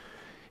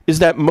is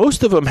that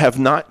most of them have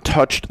not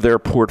touched their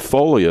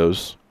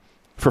portfolios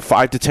for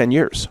 5 to 10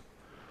 years.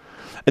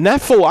 And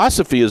that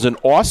philosophy is an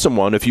awesome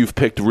one if you've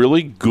picked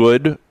really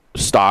good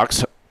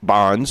stocks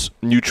bonds,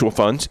 mutual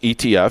funds,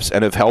 ETFs,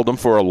 and have held them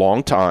for a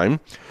long time.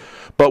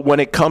 But when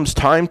it comes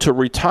time to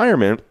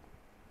retirement,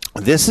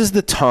 this is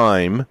the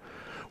time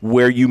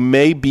where you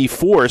may be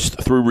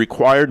forced through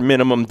required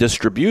minimum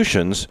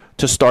distributions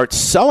to start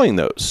selling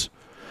those.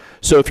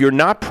 So if you're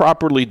not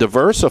properly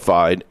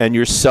diversified and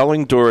you're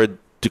selling during a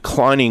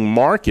declining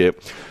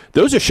market,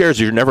 those are shares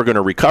you're never going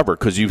to recover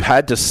because you've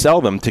had to sell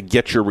them to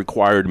get your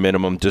required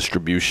minimum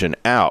distribution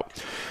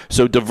out.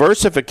 So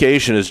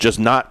diversification is just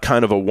not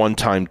kind of a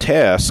one-time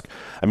task.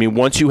 I mean,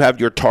 once you have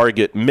your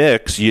target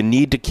mix, you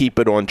need to keep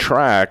it on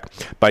track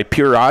by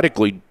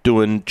periodically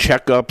doing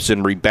checkups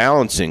and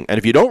rebalancing. And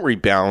if you don't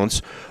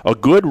rebalance, a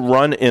good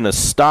run in a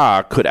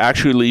stock could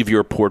actually leave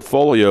your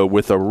portfolio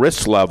with a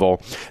risk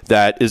level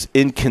that is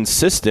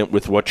inconsistent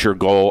with what your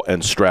goal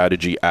and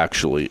strategy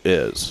actually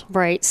is.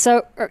 Right.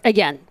 So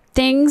again,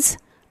 things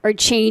are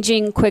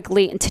changing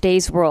quickly in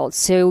today's world.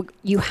 So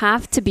you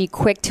have to be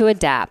quick to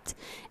adapt.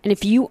 And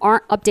if you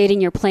aren't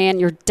updating your plan,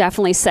 you're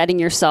definitely setting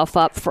yourself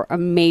up for a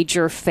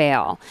major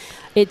fail.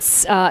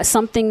 It's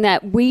something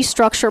that we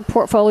structure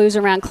portfolios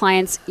around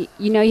clients.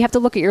 You have to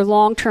look at your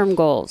long-term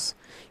goals,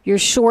 your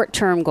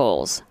short-term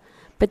goals.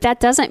 But that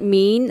doesn't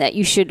mean that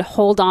you should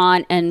hold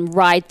on and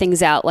ride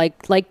things out.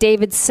 Like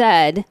David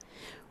said,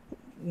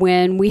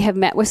 when we have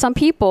met with some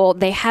people,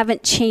 they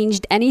haven't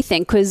changed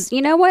anything. Because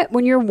you know what?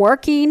 When you're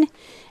working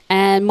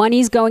and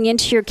money's going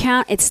into your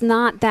account, it's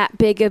not that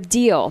big of a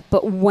deal.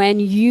 But when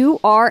you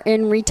are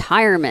in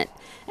retirement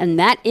and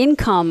that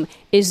income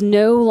is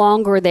no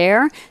longer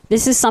there,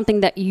 this is something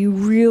that you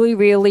really,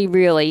 really,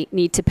 really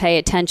need to pay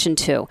attention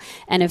to.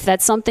 And if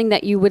that's something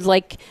that you would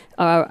like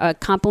a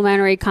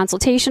complimentary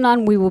consultation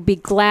on, we will be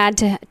glad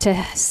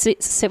to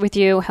sit with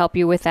you, help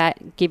you with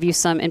that, give you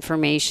some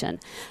information.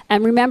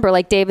 And remember,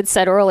 like David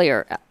said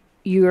earlier,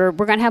 we're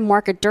going to have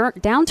market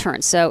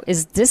downturns. So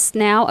is this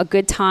now a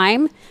good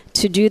time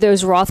to do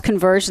those Roth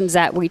conversions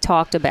that we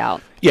talked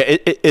about? Yeah,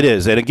 it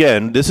is. And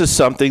again, this is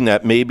something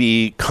that may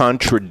be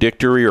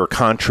contradictory or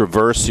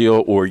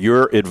controversial, or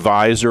your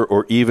advisor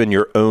or even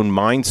your own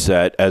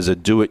mindset as a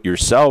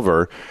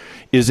do-it-yourselfer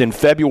is in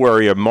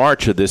February or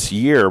March of this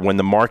year when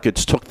the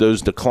markets took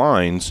those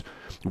declines.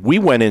 We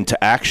went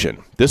into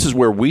action. This is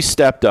where we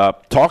stepped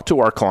up, talked to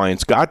our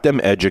clients, got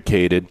them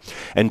educated,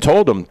 and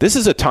told them this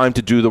is a time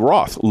to do the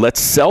Roth. Let's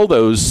sell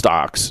those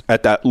stocks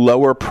at that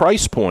lower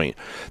price point.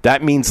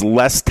 That means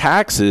less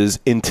taxes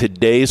in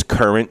today's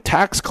current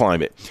tax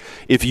climate.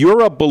 If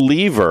you're a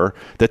believer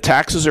that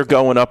taxes are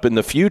going up in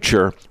the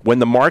future, when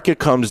the market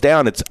comes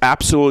down, it's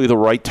absolutely the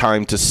right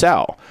time to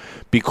sell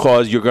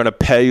because you're going to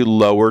pay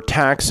lower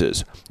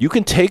taxes. You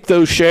can take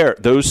those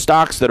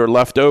stocks that are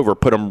left over,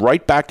 put them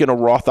right back in a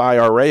Roth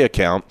IRA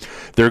account.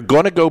 They're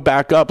going to go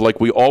back up like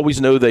we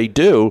always know they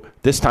do.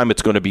 This time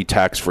it's going to be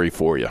tax-free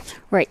for you.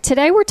 Right.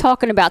 Today we're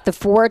talking about the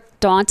 4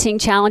 daunting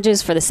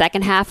challenges for the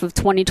second half of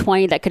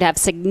 2020 that could have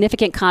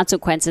significant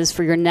consequences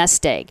for your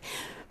nest egg.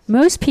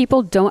 Most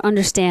people don't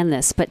understand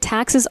this, but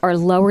taxes are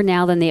lower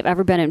now than they've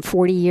ever been in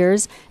 40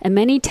 years, and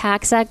many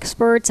tax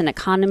experts and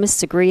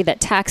economists agree that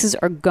taxes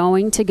are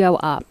going to go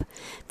up.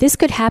 This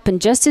could happen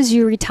just as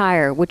you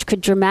retire, which could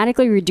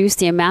dramatically reduce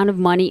the amount of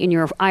money in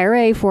your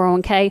IRA,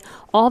 401k,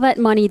 all that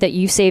money that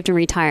you saved in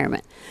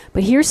retirement.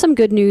 But here's some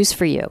good news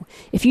for you.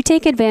 If you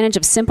take advantage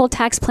of simple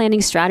tax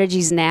planning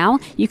strategies now,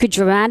 you could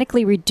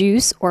dramatically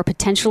reduce or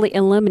potentially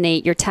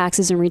eliminate your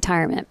taxes in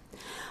retirement.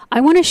 I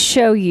want to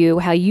show you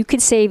how you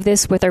could save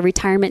this with our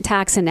retirement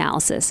tax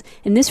analysis.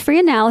 In this free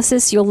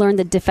analysis, you'll learn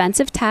the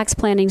defensive tax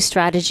planning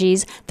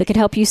strategies that could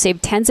help you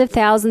save tens of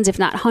thousands, if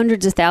not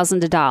hundreds of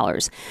thousands of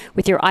dollars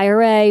with your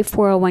IRA,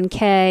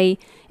 401k,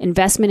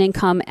 investment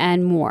income,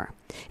 and more.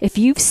 If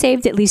you've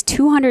saved at least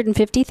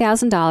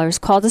 $250,000,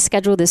 call to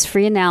schedule this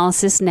free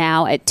analysis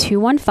now at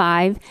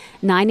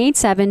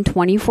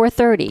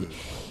 215-987-2430.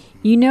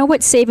 You know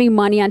what saving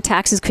money on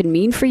taxes could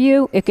mean for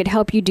you? It could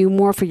help you do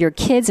more for your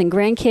kids and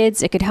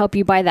grandkids. It could help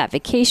you buy that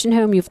vacation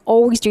home you've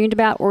always dreamed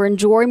about or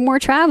enjoy more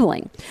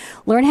traveling.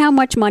 Learn how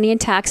much money in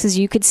taxes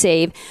you could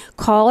save.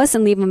 Call us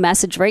and leave a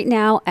message right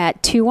now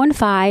at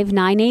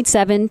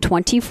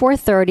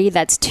 215-987-2430.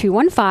 That's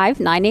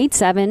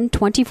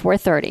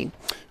 215-987-2430.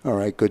 All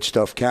right, good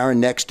stuff, Karen.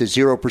 Next to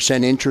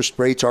 0% interest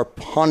rates are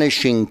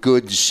punishing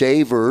good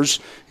savers.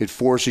 It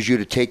forces you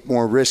to take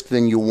more risk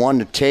than you want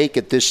to take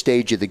at this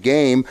stage of the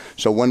game.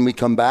 So when we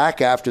come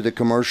back after the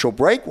commercial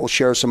break, we'll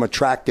share some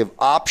attractive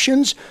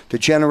options to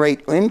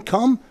generate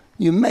income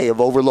you may have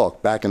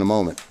overlooked. Back in a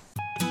moment.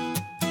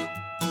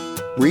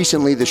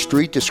 Recently, the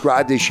street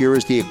described this year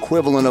as the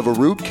equivalent of a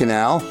root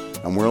canal,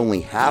 and we're only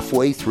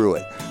halfway through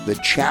it. The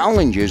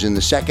challenges in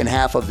the second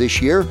half of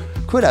this year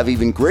could have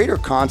even greater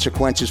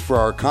consequences for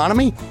our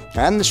economy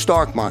and the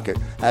stock market,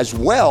 as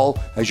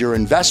well as your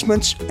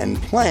investments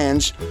and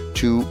plans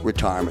to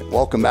retirement.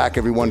 Welcome back,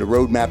 everyone, to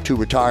Roadmap to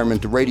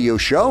Retirement, the radio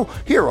show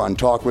here on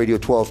Talk Radio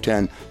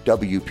 1210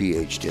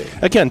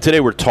 WPHT. Again, today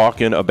we're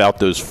talking about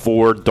those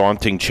 4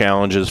 daunting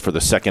challenges for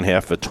the second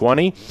half of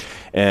 20.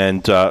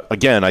 And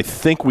again, I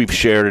think we've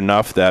shared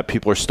enough that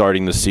people are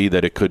starting to see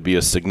that it could be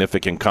a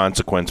significant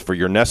consequence for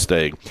your nest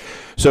egg.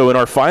 So in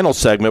our final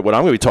segment, what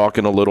I'm going to be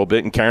talking a little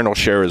bit, and Karen will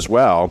share as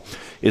well,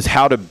 is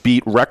how to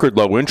beat record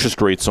low interest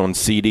rates on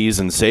CDs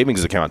and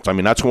savings accounts. I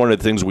mean, that's one of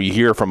the things we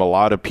hear from a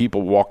lot of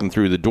people walking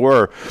through the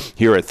door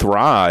here at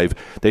Thrive.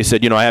 They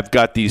said, I've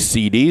got these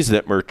CDs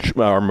that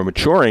are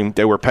maturing.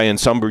 They were paying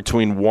some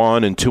between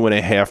 1% and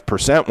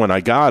 2.5% when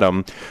I got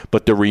them,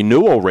 but the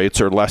renewal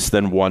rates are less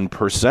than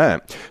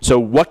 1%. So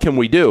what can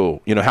we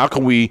do? How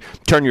can we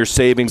turn your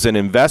savings and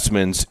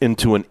investments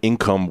into an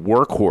income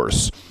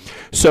workhorse?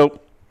 So,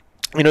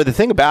 the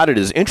thing about it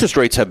is interest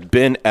rates have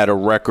been at a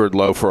record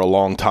low for a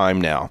long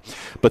time now,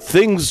 but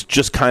things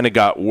just kind of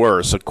got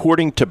worse.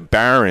 According to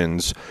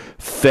Barron's,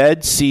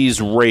 Fed sees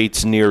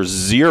rates near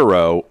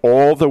zero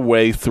all the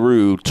way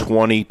through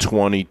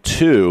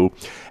 2022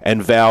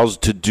 and vows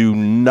to do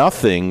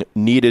nothing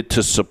needed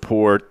to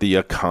support the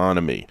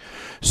economy.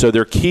 So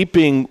they're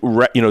keeping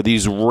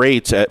these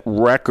rates at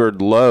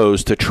record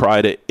lows to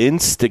try to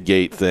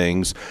instigate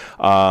things.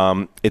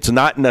 It's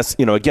not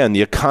necessarily, again,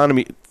 the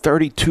economy,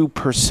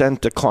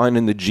 32% decline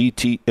in the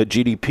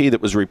GDP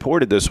that was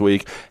reported this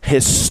week,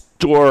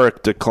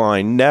 historic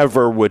decline,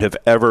 never would have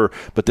ever,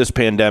 but this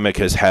pandemic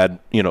has had,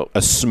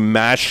 a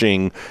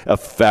smashing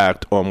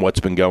effect on what's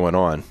been going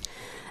on.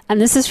 And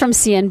this is from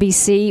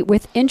CNBC.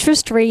 With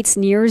interest rates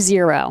near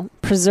zero,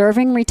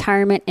 preserving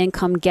retirement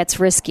income gets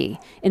risky.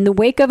 In the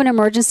wake of an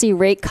emergency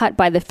rate cut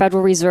by the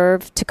Federal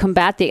Reserve to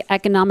combat the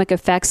economic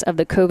effects of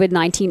the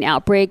COVID-19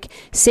 outbreak,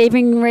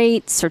 saving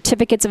rates,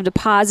 certificates of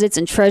deposits,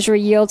 and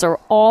treasury yields are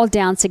all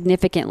down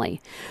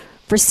significantly.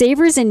 For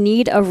savers in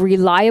need of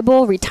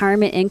reliable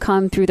retirement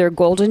income through their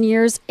golden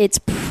years, it's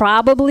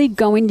probably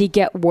going to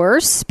get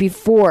worse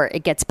before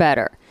it gets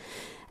better.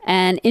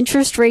 And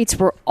interest rates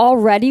were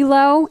already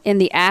low in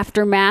the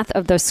aftermath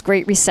of this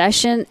Great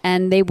Recession,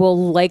 and they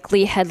will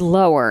likely head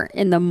lower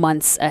in the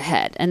months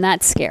ahead. And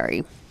that's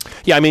scary.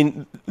 Yeah, I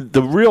mean,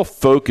 the real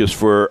focus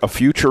for a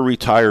future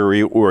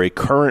retiree or a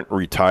current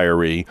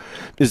retiree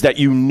is that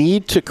you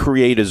need to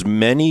create as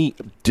many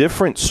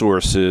different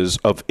sources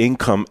of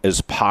income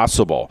as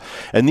possible.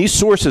 And these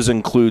sources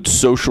include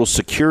Social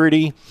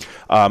Security,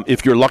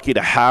 if you're lucky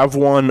to have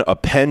one, a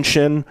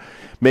pension,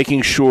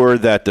 making sure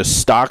that the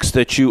stocks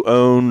that you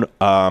own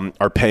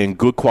are paying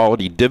good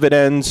quality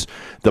dividends,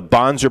 the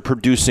bonds are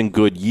producing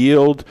good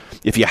yield.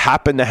 If you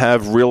happen to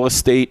have real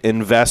estate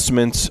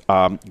investments,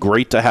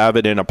 great to have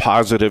it in a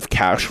positive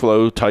cash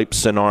flow type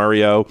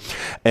scenario.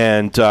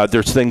 And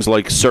there's things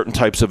like certain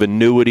types of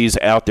annuities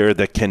out there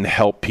that can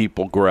help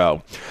people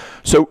grow.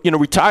 So,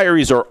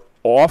 retirees are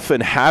often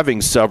having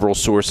several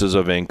sources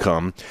of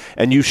income,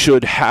 and you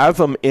should have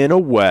them in a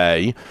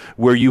way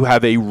where you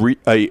have a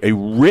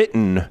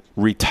written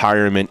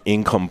retirement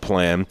income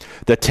plan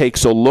that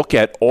takes a look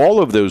at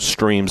all of those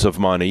streams of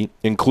money,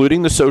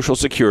 including the Social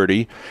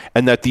Security,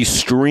 and that these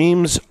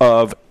streams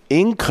of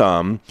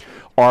income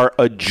are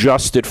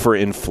adjusted for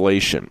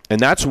inflation.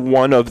 And that's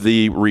one of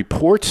the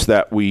reports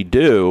that we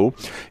do.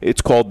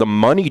 It's called the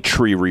Money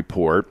Tree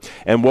Report.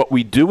 And what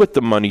we do with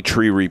the Money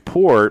Tree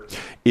Report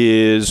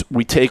is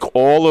we take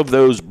all of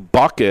those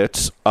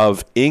buckets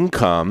of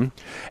income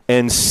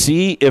and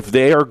see if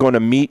they are going to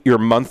meet your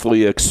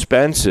monthly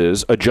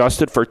expenses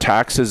adjusted for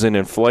taxes and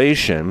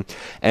inflation.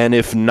 And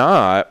if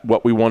not,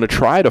 what we want to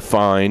try to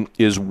find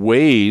is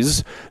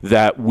ways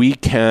that we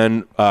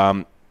can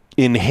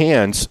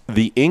enhance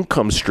the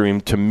income stream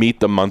to meet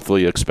the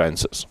monthly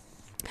expenses.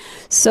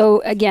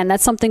 So again,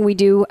 that's something we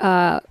do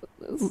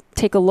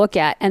take a look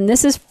at. And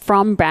this is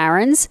from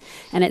Barron's,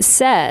 and it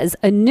says,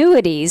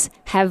 annuities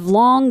have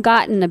long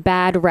gotten a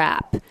bad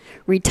rap.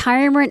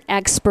 Retirement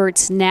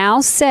experts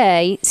now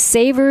say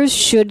savers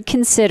should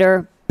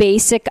consider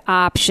basic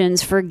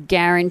options for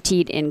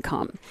guaranteed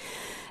income.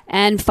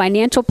 And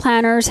financial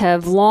planners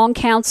have long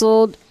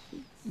counseled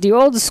the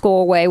old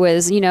school way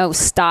was,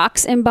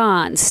 stocks and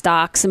bonds.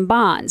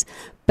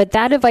 But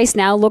that advice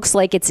now looks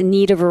like it's in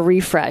need of a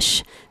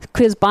refresh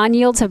because bond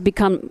yields have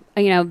become,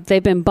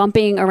 they've been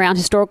bumping around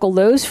historical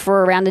lows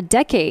for around a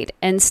decade.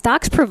 And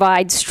stocks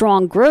provide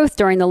strong growth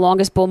during the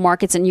longest bull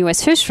markets in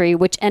U.S. history,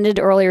 which ended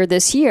earlier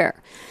this year.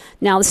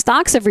 Now, the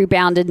stocks have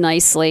rebounded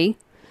nicely,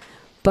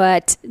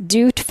 but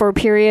due for a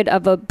period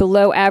of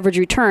below average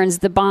returns,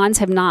 the bonds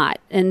have not.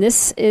 And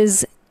this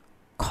is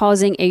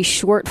causing a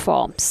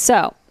shortfall.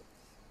 So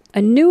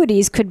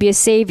annuities could be a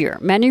savior.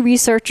 Many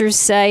researchers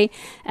say,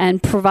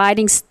 and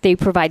they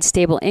provide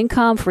stable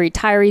income for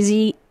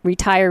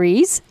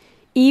retirees,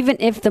 even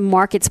if the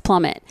markets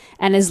plummet.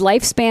 And as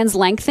lifespans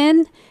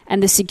lengthen,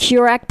 and the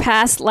Secure Act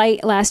passed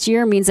last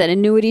year means that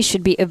annuities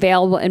should be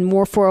available in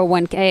more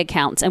 401k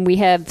accounts. And we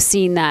have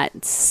seen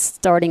that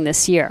starting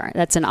this year.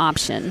 That's an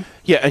option.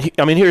 Yeah,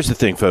 I mean, here's the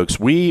thing, folks.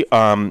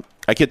 I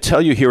could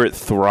tell you here at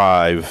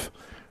Thrive,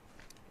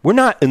 we're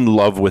not in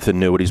love with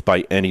annuities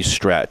by any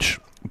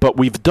stretch. But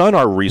we've done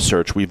our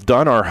research, we've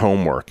done our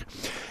homework,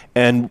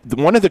 and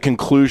one of the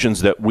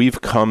conclusions that we've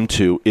come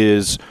to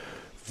is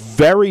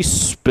very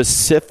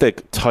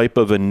specific type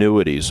of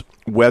annuities,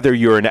 whether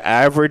you're an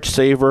average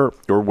saver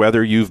or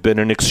whether you've been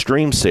an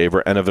extreme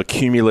saver and have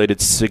accumulated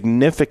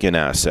significant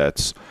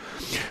assets.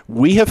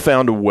 we have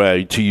found a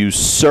way to use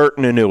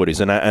certain annuities,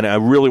 and I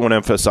really want to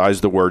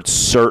emphasize the word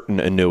certain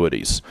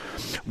annuities,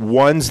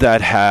 ones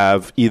that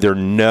have either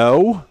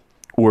no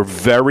or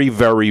very,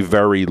 very,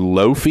 very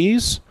low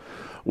fees,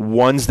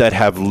 ones that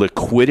have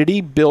liquidity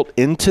built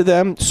into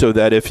them so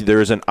that if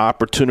there's an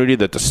opportunity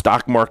that the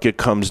stock market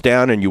comes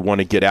down and you want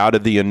to get out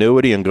of the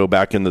annuity and go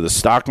back into the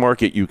stock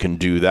market, you can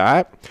do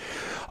that.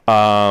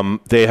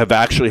 They have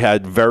actually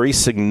had very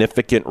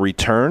significant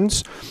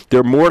returns.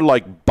 They're more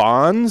like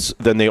bonds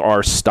than they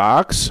are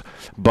stocks,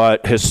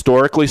 but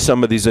historically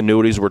some of these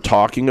annuities we're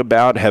talking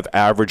about have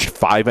averaged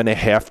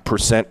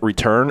 5.5%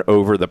 return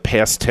over the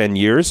past 10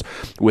 years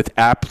with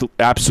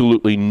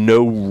absolutely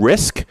no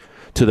risk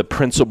to the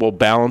principal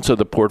balance of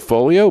the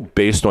portfolio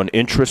based on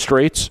interest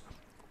rates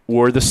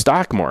or the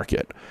stock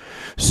market.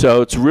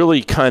 So it's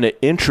really kind of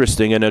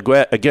interesting. And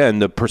again,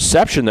 the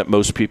perception that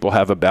most people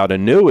have about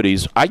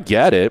annuities, I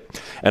get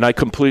it, and I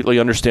completely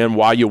understand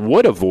why you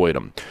would avoid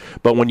them.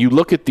 But when you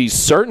look at these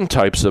certain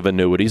types of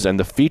annuities and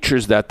the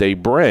features that they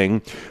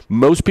bring,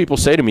 most people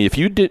say to me, if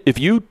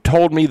you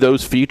told me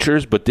those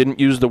features but didn't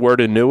use the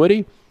word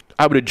annuity,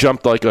 I would have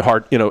jumped like in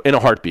a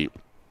heartbeat.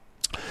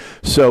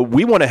 So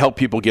we want to help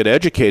people get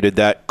educated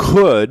that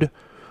could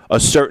a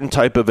certain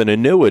type of an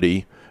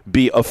annuity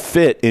be a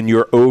fit in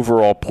your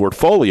overall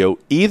portfolio,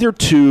 either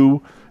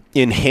to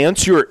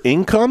enhance your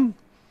income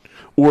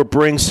or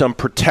bring some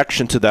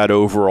protection to that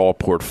overall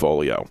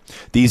portfolio.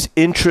 These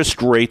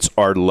interest rates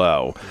are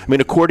low. I mean,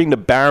 according to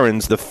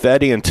Barron's, the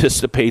Fed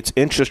anticipates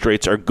interest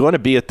rates are going to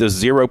be at the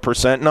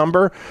 0%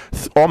 number,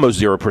 almost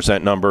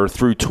 0% number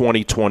through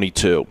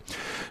 2022.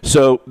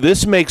 So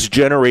this makes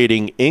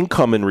generating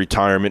income in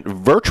retirement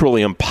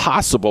virtually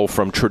impossible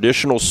from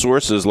traditional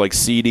sources like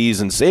CDs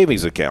and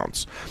savings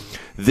accounts.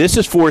 This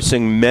is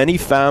forcing many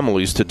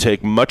families to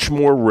take much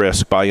more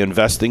risk by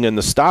investing in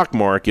the stock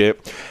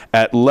market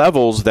at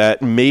levels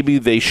that maybe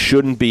they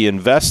shouldn't be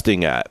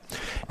investing at.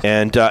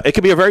 And it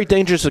can be a very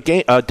dangerous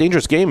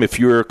game if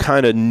you're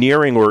kind of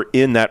nearing or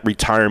in that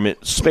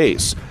retirement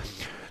space.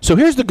 So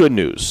here's the good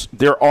news.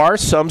 There are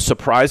some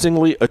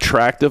surprisingly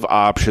attractive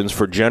options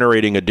for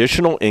generating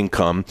additional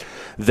income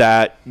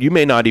that you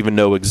may not even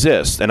know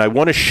exist. And I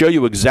want to show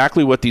you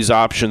exactly what these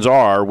options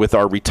are with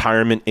our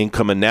retirement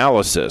income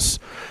analysis.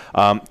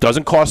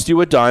 Doesn't cost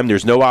you a dime.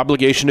 There's no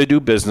obligation to do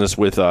business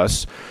with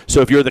us. So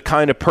if you're the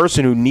kind of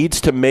person who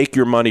needs to make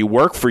your money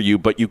work for you,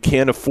 but you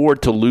can't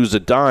afford to lose a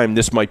dime,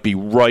 this might be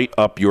right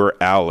up your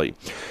alley.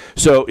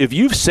 So if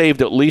you've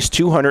saved at least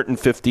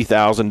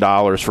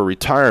 $250,000 for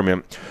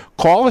retirement,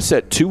 call us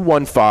at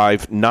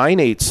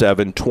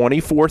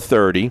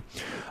 215-987-2430.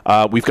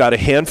 We've got a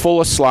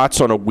handful of slots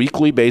on a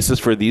weekly basis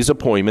for these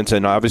appointments,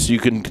 and obviously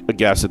you can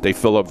guess that they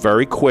fill up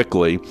very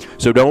quickly.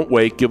 So don't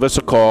wait. Give us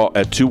a call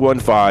at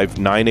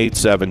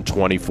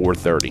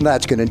 215-987-2430.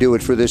 That's going to do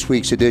it for this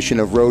week's edition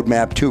of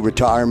Roadmap to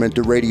Retirement,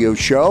 the radio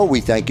show. We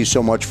thank you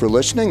so much for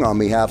listening. On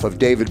behalf of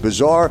David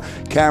Bazaar,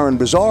 Karen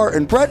Bazaar,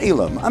 and Brett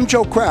Elam, I'm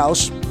Joe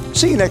Kraus.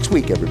 See you next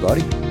week,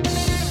 everybody.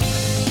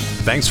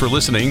 Thanks for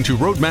listening to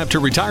Roadmap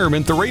to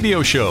Retirement, the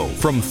radio show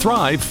from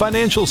Thrive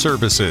Financial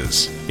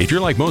Services. If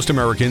you're like most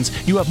Americans,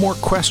 you have more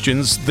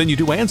questions than you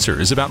do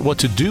answers about what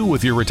to do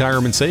with your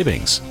retirement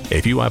savings.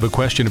 If you have a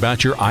question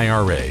about your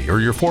IRA or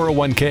your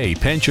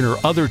 401k, pension, or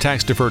other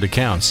tax-deferred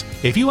accounts,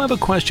 if you have a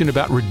question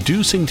about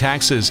reducing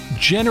taxes,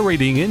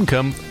 generating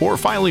income, or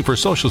filing for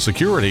Social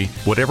Security,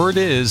 whatever it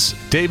is,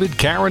 David,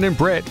 Karen, and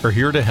Brett are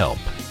here to help.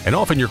 And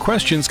often your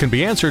questions can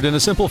be answered in a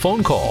simple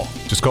phone call.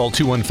 Just call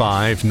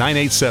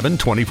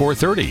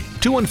 215-987-2430.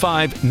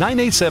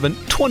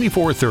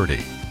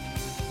 215-987-2430.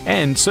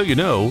 And so you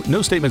know,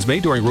 no statements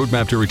made during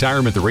Roadmap to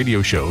Retirement, the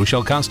radio show,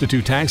 shall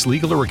constitute tax,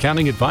 legal, or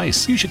accounting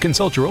advice. You should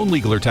consult your own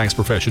legal or tax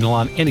professional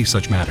on any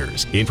such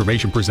matters. The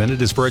information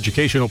presented is for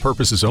educational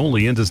purposes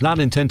only and does not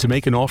intend to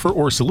make an offer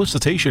or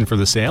solicitation for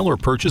the sale or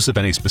purchase of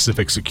any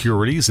specific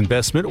securities,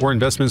 investment, or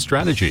investment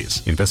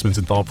strategies. Investments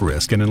involve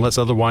risk and, unless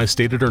otherwise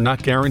stated, are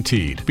not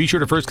guaranteed. Be sure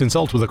to first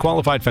consult with a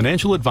qualified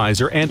financial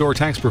advisor and or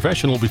tax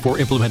professional before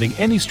implementing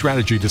any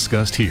strategy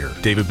discussed here.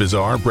 David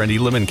Bazaar, Brent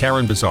Elam, and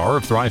Karen Bazaar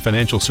of Thrive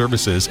Financial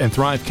Services and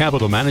Thrive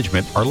Capital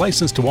Management are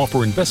licensed to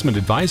offer investment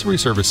advisory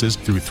services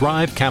through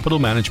Thrive Capital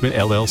Management,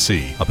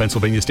 LLC, a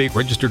Pennsylvania state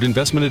registered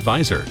investment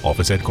advisor.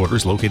 Office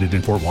headquarters located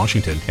in Fort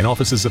Washington, and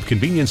offices of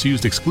convenience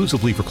used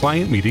exclusively for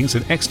client meetings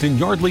in Exton,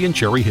 Yardley, and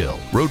Cherry Hill.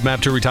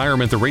 Roadmap to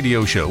Retirement, the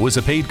radio show, is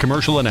a paid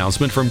commercial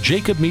announcement from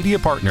Jacob Media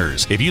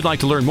Partners. If you'd like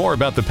to learn more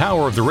about the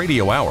power of the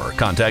radio hour,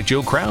 contact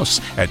Joe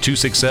Kraus at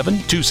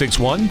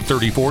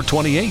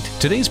 267-261-3428.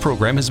 Today's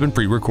program has been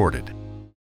pre-recorded.